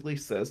basically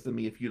says to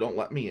me, if you don't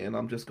let me in,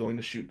 I'm just going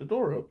to shoot the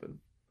door open.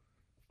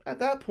 At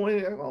that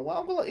point, I'm going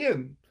to let you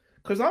in.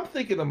 Because I'm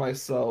thinking to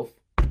myself,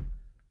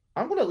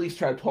 I'm going to at least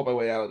try to talk my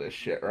way out of this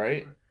shit,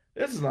 right?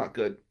 This is not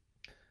good.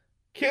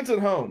 Kids at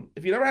home,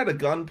 if you never had a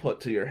gun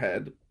put to your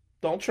head,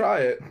 don't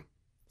try it.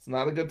 It's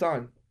not a good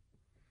time.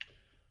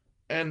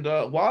 And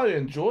while I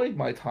enjoyed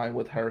my time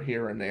with her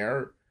here and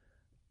there,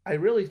 I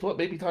really thought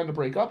maybe time to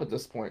break up at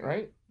this point,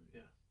 right?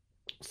 Yeah.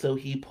 So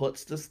he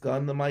puts this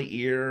gun to my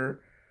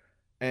ear,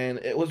 and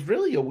it was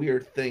really a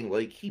weird thing.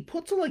 Like, he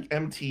puts on, like,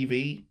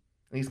 MTV,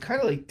 and he's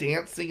kind of, like,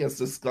 dancing as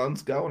this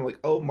gun's going. I'm like,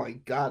 oh my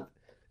god,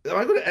 am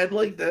I going to end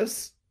like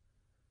this?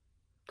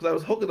 Because I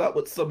was hooking up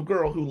with some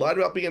girl who lied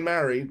about being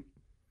married,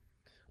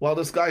 while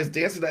this guy's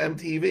dancing to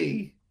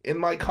MTV in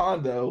my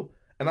condo,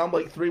 and I'm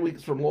like 3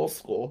 weeks from law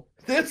school.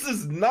 This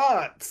is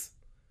not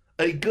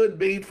a good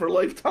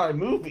made-for-lifetime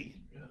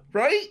movie,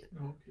 right?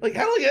 Okay. Like,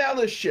 how do I get out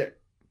of this shit?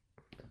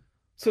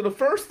 So the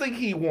first thing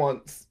he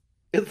wants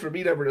is for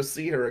me never to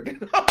see her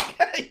again.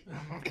 Okay.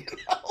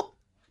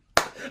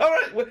 All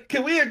right,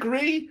 can we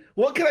agree?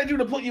 What can I do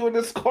to put you in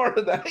this car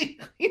today?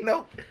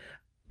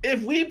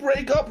 If we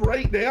break up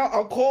right now,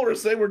 I'll call her and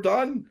say we're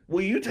done.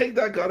 Will you take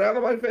that gun out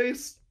of my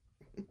face?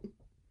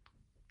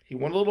 He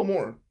wanted a little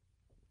more.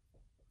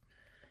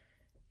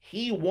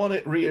 He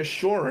wanted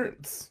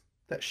reassurance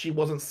that she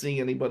wasn't seeing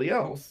anybody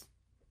else.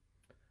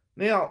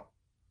 Now,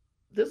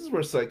 this is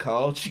where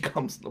psychology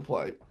comes into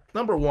play.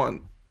 Number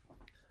one,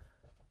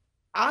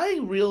 I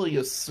really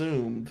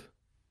assumed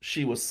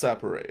she was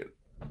separated.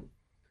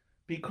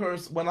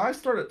 Because when I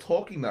started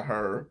talking to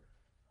her,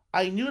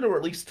 I knew there were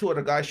at least two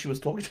other guys she was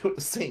talking to at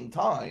the same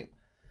time.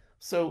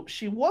 So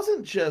she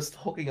wasn't just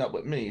hooking up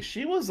with me.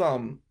 She was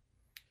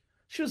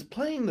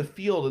playing the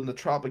field in the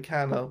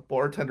Tropicana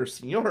bartender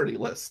seniority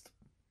list.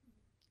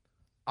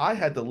 I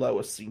had the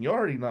lowest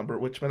seniority number,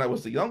 which meant I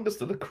was the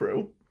youngest of the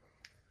crew.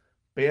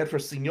 Bad for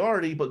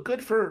seniority, but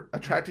good for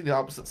attracting the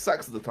opposite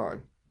sex at the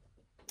time.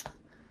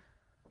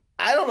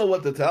 I don't know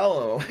what to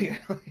tell him.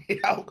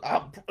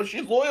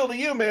 She's loyal to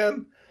you,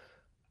 man.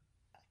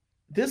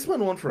 This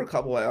went on for a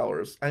couple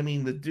hours. I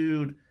mean, the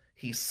dude,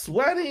 he's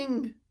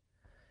sweating.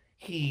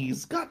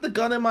 He's got the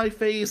gun in my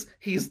face.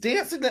 He's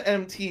dancing to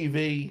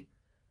MTV.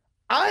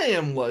 I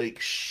am like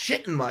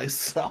shitting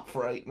myself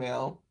right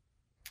now.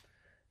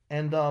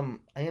 And I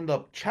end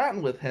up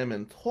chatting with him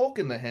and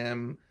talking to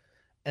him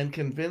and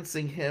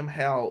convincing him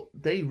how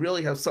they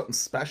really have something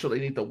special they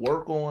need to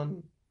work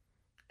on.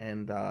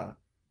 And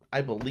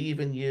I believe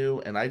in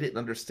you, and I didn't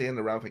understand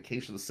the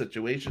ramifications of the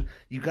situation.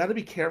 You got to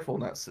be careful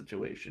in that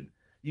situation.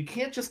 You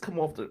can't just come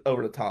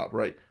over the top,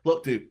 right?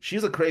 Look, dude,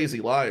 she's a crazy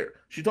liar.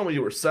 She told me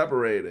you were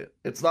separated.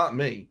 It's not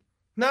me.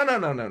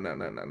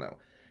 No.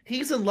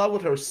 He's in love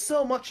with her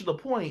so much to the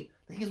point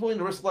that he's willing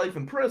to risk life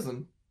in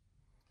prison.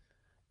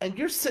 And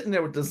you're sitting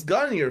there with this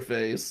gun in your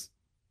face.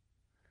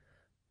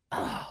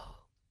 Oh,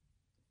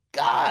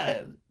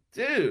 God,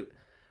 dude.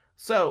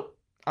 So,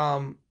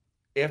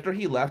 after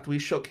he left, we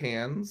shook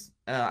hands.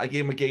 I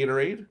gave him a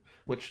Gatorade,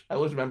 which I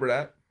always remember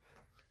that.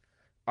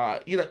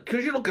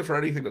 Because you're looking for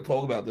anything to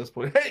talk about at this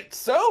point. Hey,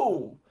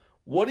 so,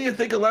 what do you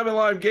think of lemon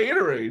lime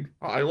Gatorade?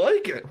 I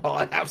like it. Well,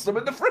 I have some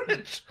in the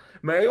fridge.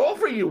 May I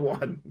offer you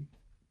one?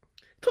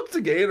 Took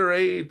the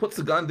Gatorade, puts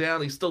the gun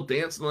down. He's still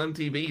dancing on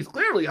MTV. He's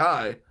clearly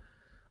high.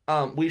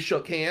 We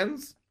shook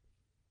hands,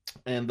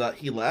 and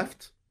he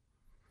left.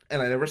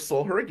 And I never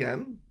saw her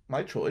again.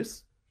 My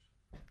choice.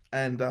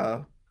 And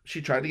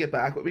she tried to get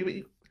back with me, but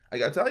I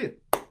gotta tell you,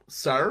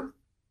 sir,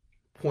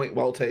 point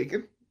well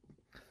taken.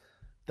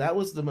 That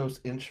was the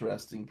most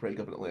interesting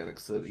breakup in Atlantic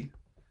City.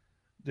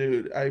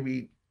 Dude, I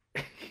mean...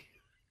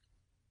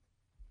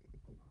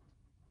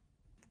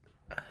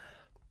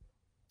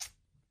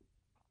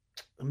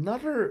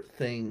 Another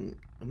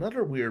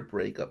weird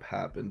breakup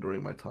happened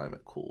during my time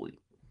at Cooley.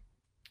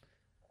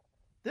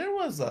 There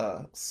was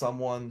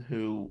someone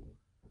who,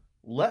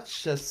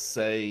 let's just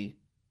say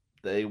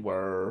they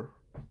were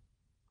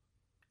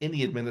in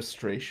the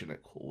administration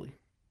at Cooley.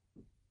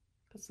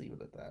 Let's leave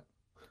it at that.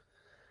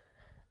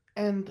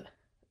 And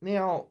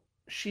now,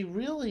 she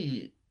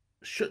really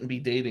shouldn't be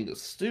dating a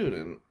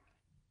student.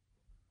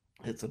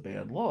 It's a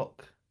bad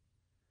look.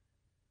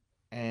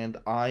 And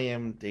I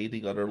am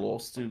dating other law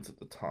students at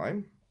the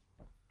time.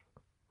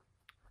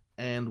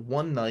 And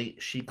one night,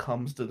 she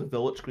comes to the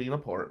Village Green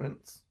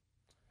apartments.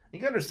 You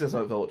can understand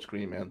about Village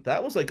Green, man.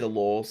 That was like a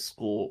law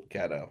school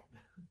ghetto.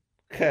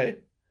 Okay?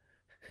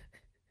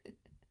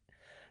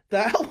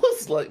 That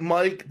was like,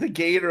 Mike, the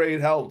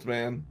Gatorade helped,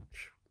 man.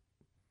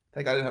 I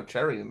think I didn't have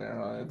cherry in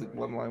there. I think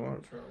one I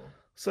want.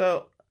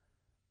 So,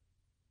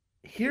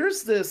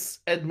 here's this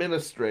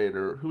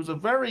administrator who's a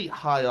very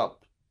high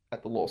up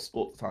at the law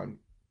school at the time.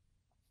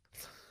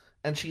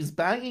 And she's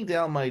banging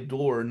down my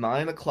door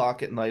 9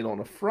 o'clock at night on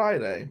a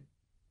Friday.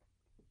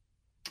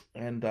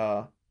 And,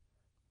 I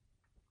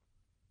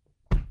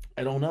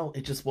don't know.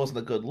 It just wasn't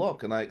a good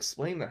look. And I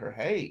explained to her,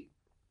 hey,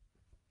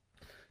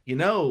 you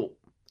know,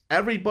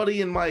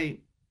 everybody in my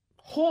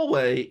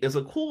hallway is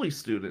a Cooley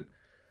student.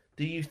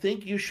 Do you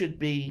think you should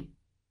be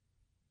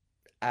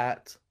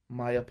at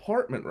my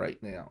apartment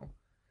right now?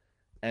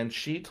 And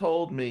she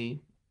told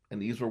me,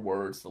 and these were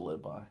words to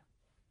live by.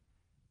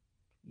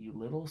 You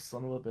little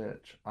son of a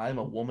bitch. I'm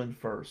a woman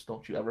first.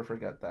 Don't you ever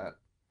forget that.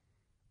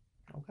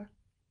 Okay.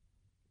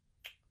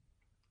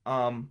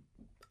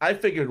 I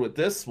figured with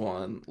this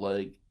one,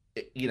 like,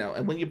 you know,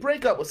 and when you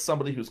break up with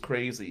somebody who's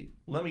crazy,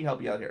 let me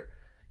help you out here.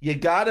 You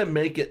gotta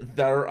make it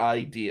their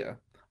idea.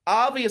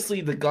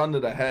 Obviously, the gun to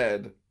the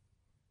head,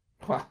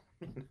 well,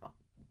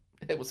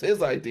 it was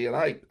his idea,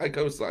 and I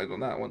co-signed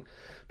on that one.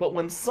 But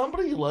when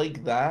somebody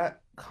like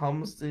that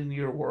comes in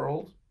your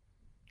world,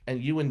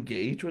 and you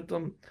engage with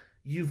them,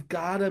 you've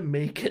gotta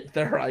make it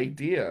their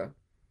idea.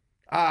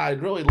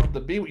 I'd really love to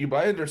be with you,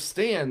 but I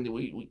understand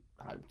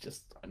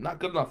I'm not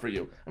good enough for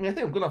you. I mean, I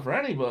think I'm good enough for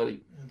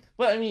anybody.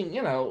 But I mean,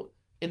 you know,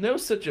 in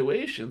those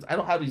situations, I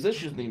don't have these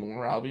issues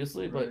anymore,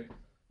 obviously, but,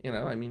 you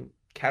know, I mean,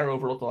 Kara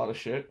overlooked a lot of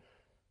shit.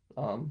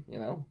 You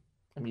know,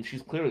 I mean,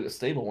 she's clearly the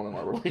stable one in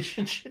our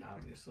relationship.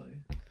 Obviously.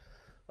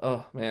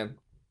 Oh, man.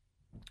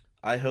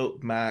 I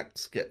hope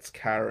Max gets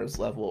Kara's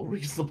level of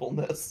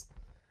reasonableness.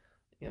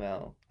 You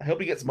know, I hope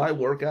he gets my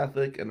work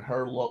ethic and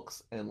her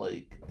looks and,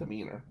 like,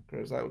 demeanor,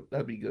 because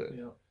that'd be good.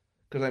 Yeah.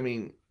 Because, I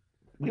mean,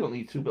 we don't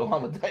need 2 Bill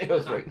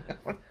Amadeus right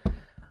now.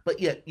 But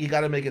yeah, you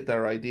got to make it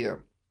their idea.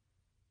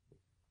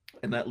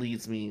 And that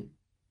leads me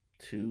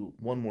to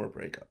one more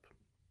breakup.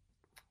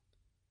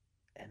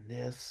 And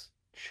this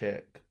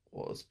chick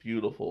was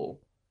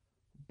beautiful,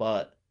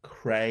 but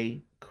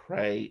cray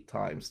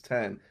times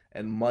 10.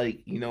 And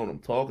Mike, you know what I'm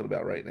talking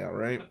about right now,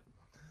 right?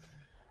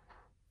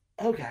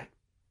 Okay.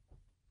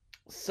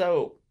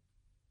 So,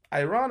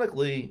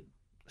 ironically,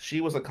 she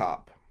was a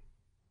cop.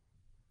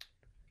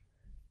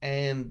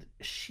 And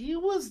she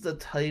was the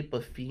type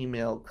of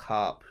female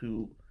cop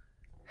who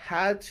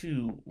had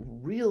to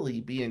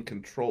really be in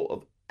control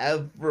of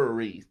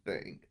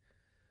everything.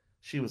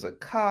 She was a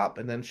cop,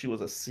 and then she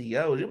was a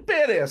CO. She was a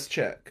badass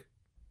chick.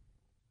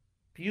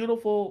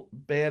 Beautiful,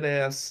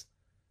 badass.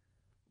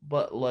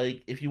 But,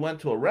 like, if you went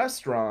to a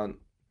restaurant,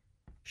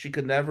 she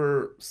could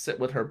never sit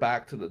with her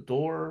back to the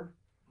door.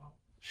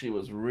 She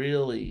was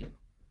really,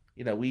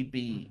 you know, we'd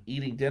be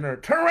eating dinner.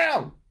 Turn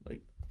around!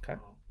 Like, okay,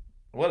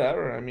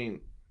 whatever. I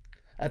mean,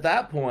 at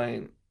that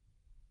point,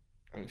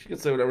 I mean, she could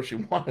say whatever she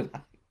wanted.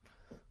 I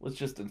was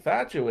just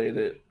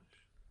infatuated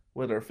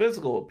with her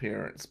physical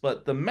appearance,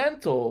 but the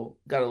mental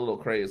got a little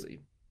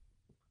crazy.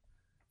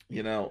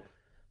 You know,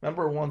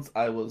 remember once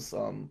I was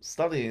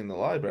studying in the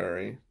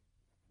library,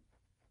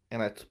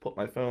 and I put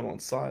my phone on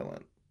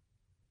silent,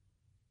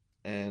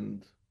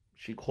 and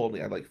she called me.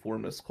 I had like 4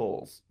 missed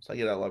calls. So I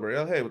get out of the library.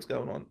 Oh, hey, what's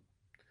going on?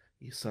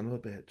 You son of a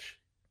bitch.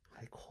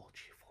 I called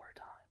you 4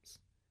 times.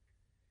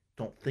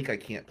 Don't think I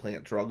can't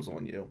plant drugs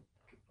on you.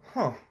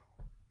 Huh.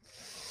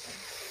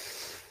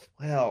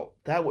 Well,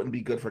 that wouldn't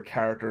be good for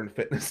character and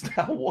fitness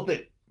now, would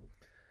it?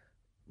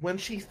 When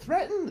she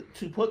threatened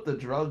to put the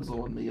drugs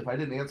on me if I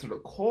didn't answer the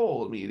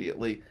call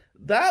immediately,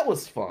 that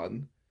was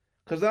fun.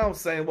 Because now I'm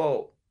saying,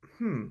 well,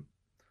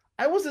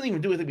 I wasn't even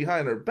doing anything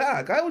behind her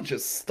back. I was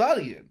just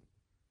studying.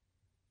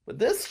 But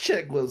this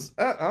chick was,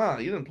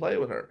 you didn't play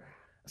with her.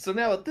 So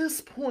now at this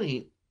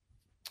point,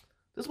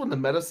 this is when the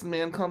Medicine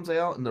Man comes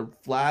out and the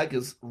flag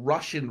is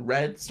Russian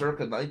red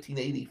circa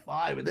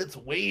 1985 and it's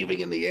waving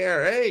in the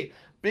air. Hey,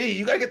 B,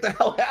 you gotta get the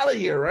hell out of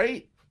here,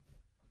 right?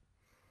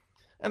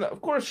 And of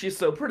course, she's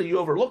so pretty, you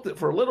overlooked it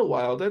for a little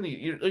while. Then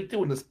you're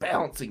doing this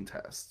balancing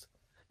test.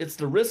 It's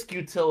the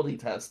risk-utility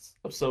test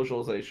of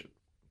socialization.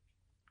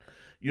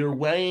 You're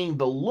weighing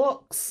the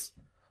looks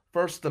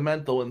versus the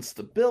mental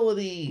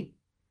instability.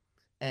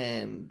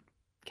 And,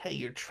 okay,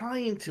 you're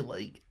trying to,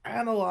 like,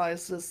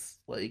 analyze this.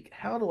 Like,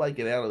 how do I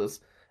get out of this?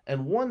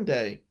 And one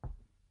day,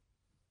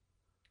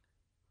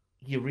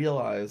 you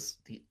realize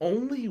the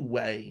only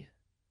way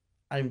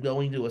I'm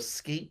going to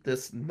escape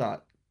this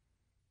nut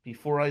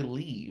before I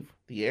leave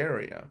the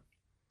area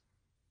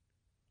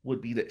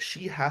would be that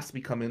she has to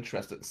become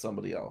interested in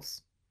somebody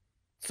else.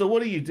 So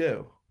what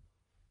do?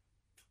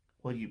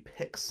 Well, you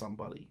pick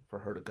somebody for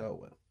her to go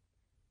with.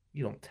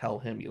 You don't tell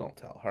him, you don't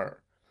tell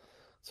her.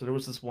 So there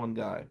was this one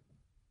guy,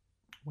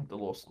 went to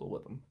law school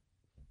with him.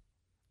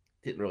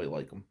 Didn't really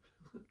like him.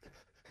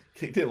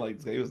 Didn't like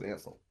this guy. He was an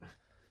asshole.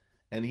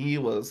 And he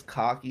was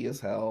cocky as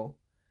hell.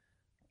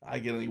 I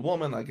get any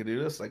woman, I could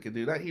do this, I could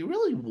do that. He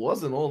really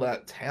wasn't all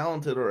that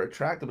talented or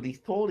attractive, but he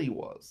thought he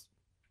was.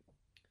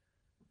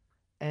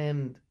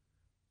 And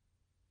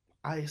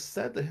I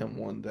said to him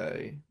one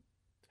day,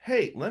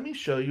 hey, let me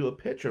show you a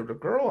picture of the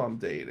girl I'm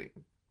dating.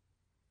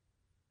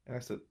 And I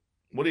said,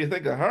 what do you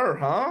think of her,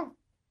 huh?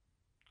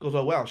 He goes,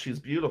 oh, wow, she's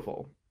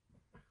beautiful.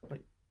 I'm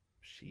like,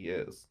 she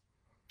is.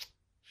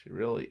 She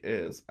really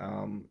is.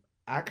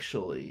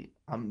 Actually,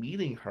 I'm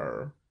meeting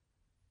her.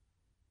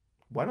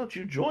 Why don't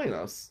you join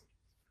us?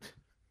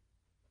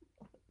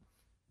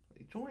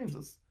 He joins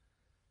us.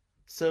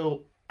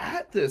 So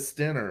at this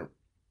dinner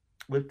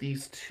with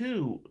these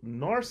two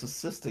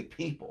narcissistic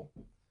people,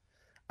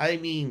 I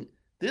mean,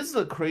 this is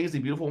a crazy,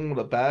 beautiful woman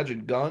with a badge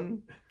and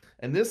gun,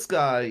 and this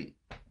guy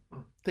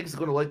thinks he's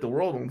going to light the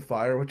world on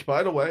fire, which,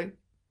 by the way,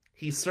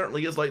 he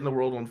certainly is lighting the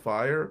world on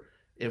fire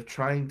if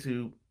trying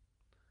to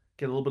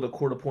get a little bit of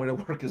quarter point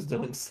of work is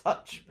doing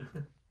such.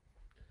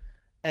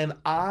 And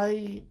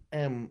I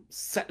am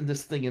setting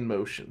this thing in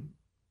motion.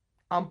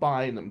 I'm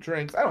buying them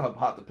drinks. I don't have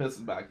pot to piss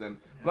in back then,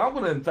 but I'm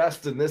going to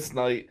invest in this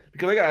night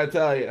because I got to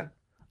tell you,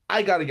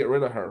 I got to get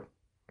rid of her.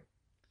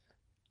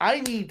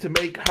 I need to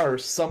make her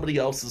somebody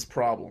else's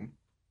problem.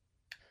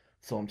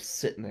 So I'm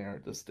sitting there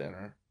at this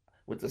dinner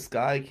with this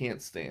guy I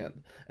can't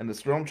stand and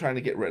this girl I'm trying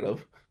to get rid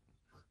of.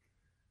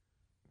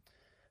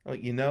 I'm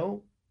like, you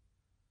know,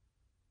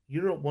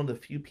 you're one of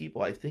the few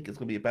people I think is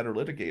going to be a better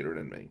litigator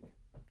than me.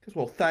 Because,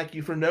 well, thank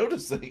you for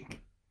noticing.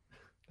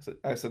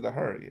 I said to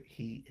her,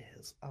 he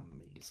is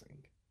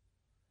amazing.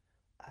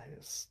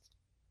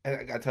 And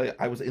I got to tell you,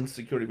 I was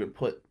insecure to even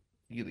put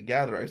you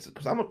together. I said,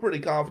 because I'm a pretty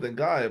confident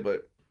guy,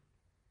 but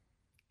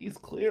he's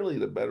clearly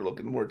the better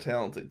looking, more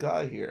talented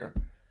guy here.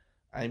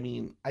 I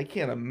mean, I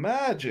can't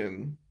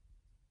imagine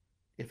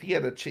if he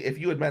had if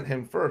you had met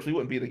him first, we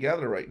wouldn't be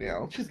together right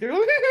now. She's going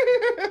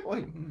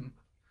like,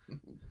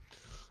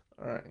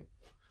 all right.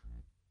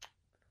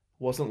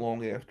 Wasn't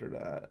long after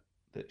that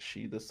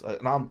she decided,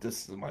 and I'm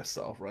dissing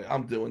myself, right?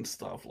 I'm doing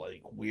stuff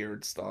like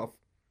weird stuff.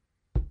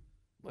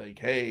 Like,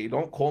 hey,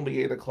 don't call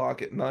me 8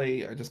 o'clock at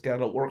night. I just got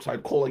out of work, so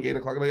I'd call like 8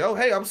 o'clock and like, oh,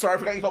 hey, I'm sorry, I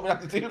forgot you told me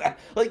not to do that.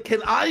 Like,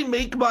 can I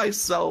make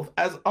myself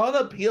as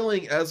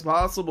unappealing as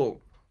possible?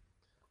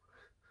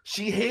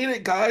 She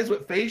hated guys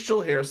with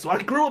facial hair, so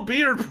I grew a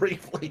beard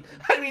briefly.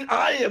 I mean,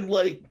 I am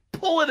like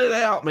pulling it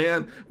out,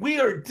 man. We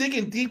are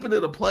digging deep into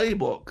the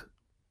playbook.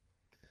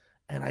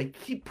 And I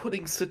keep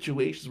putting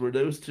situations where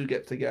those two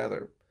get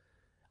together.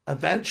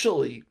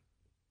 Eventually,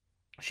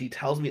 she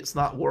tells me it's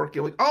not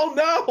working. Like, oh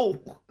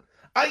no!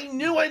 I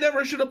knew I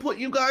never should have put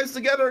you guys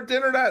together at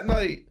dinner that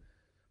night.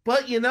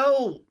 But you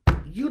know,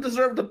 you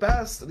deserve the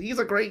best, and he's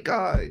a great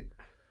guy.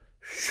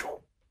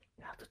 Shoo,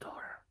 out the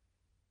door.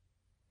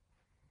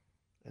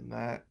 And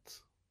that,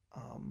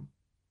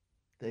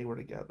 they were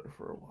together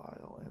for a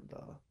while, and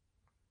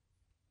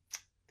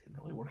didn't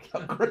really work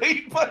out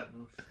great. But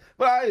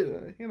I,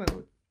 you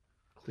know,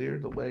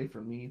 cleared the way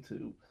for me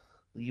to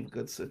leave a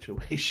good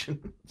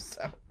situation.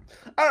 So,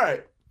 all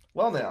right.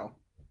 Well, now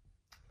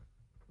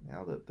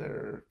that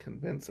they're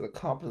convinced that a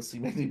competency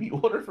may be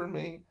ordered for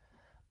me,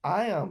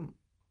 I'm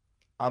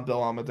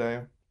Bill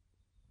Amadeo,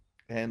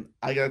 and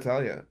I gotta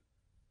tell you,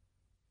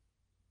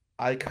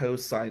 I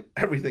co-sign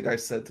everything I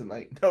said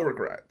tonight. No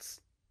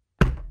regrets.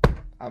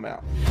 I'm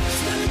out.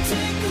 It's gonna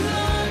take a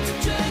lot to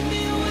drag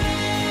me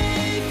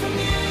away from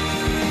you.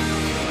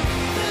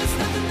 There's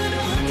nothing that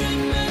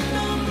 100 men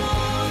or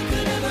more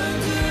could ever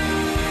do.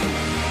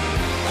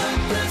 I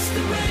bless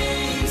the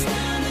rains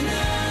down in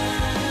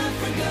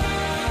Africa.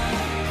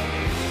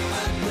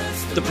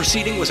 The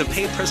proceeding was a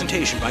paid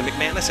presentation by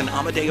McManus and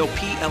Amadeo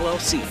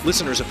PLLC.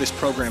 Listeners of this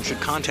program should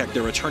contact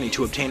their attorney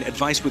to obtain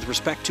advice with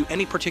respect to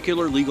any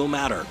particular legal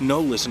matter. No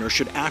listener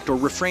should act or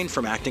refrain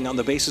from acting on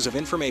the basis of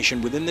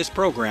information within this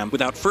program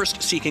without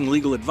first seeking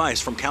legal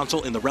advice from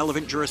counsel in the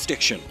relevant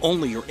jurisdiction.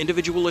 Only your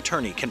individual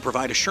attorney can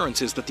provide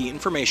assurances that the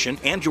information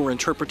and your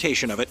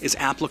interpretation of it is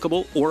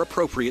applicable or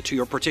appropriate to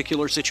your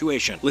particular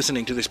situation.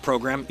 Listening to this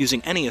program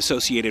using any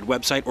associated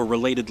website or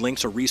related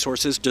links or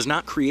resources does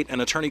not create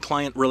an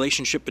attorney-client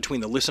relationship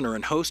between the listener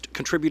and host,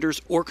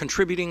 contributors, or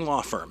contributing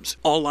law firms.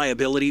 All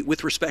liability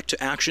with respect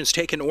to actions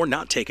taken or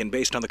not taken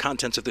based on the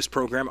contents of this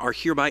program are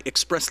hereby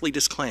expressly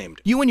disclaimed.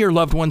 You and your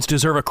loved ones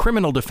deserve a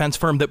criminal defense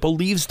firm that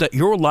believes that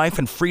your life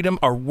and freedom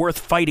are worth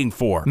fighting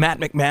for. Matt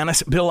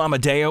McManus, Bill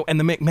Amadeo, and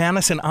the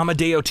McManus and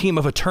Amadeo team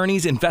of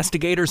attorneys,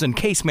 investigators, and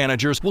case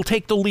managers will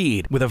take the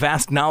lead with a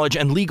vast knowledge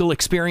and legal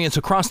experience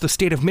across the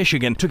state of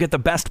Michigan to get the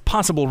best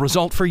possible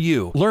result for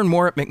you. Learn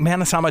more at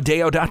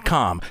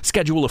McManusAmadeo.com.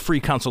 Schedule a free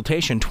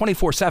consultation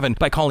 24/7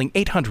 by calling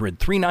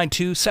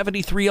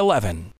 800-392-7311.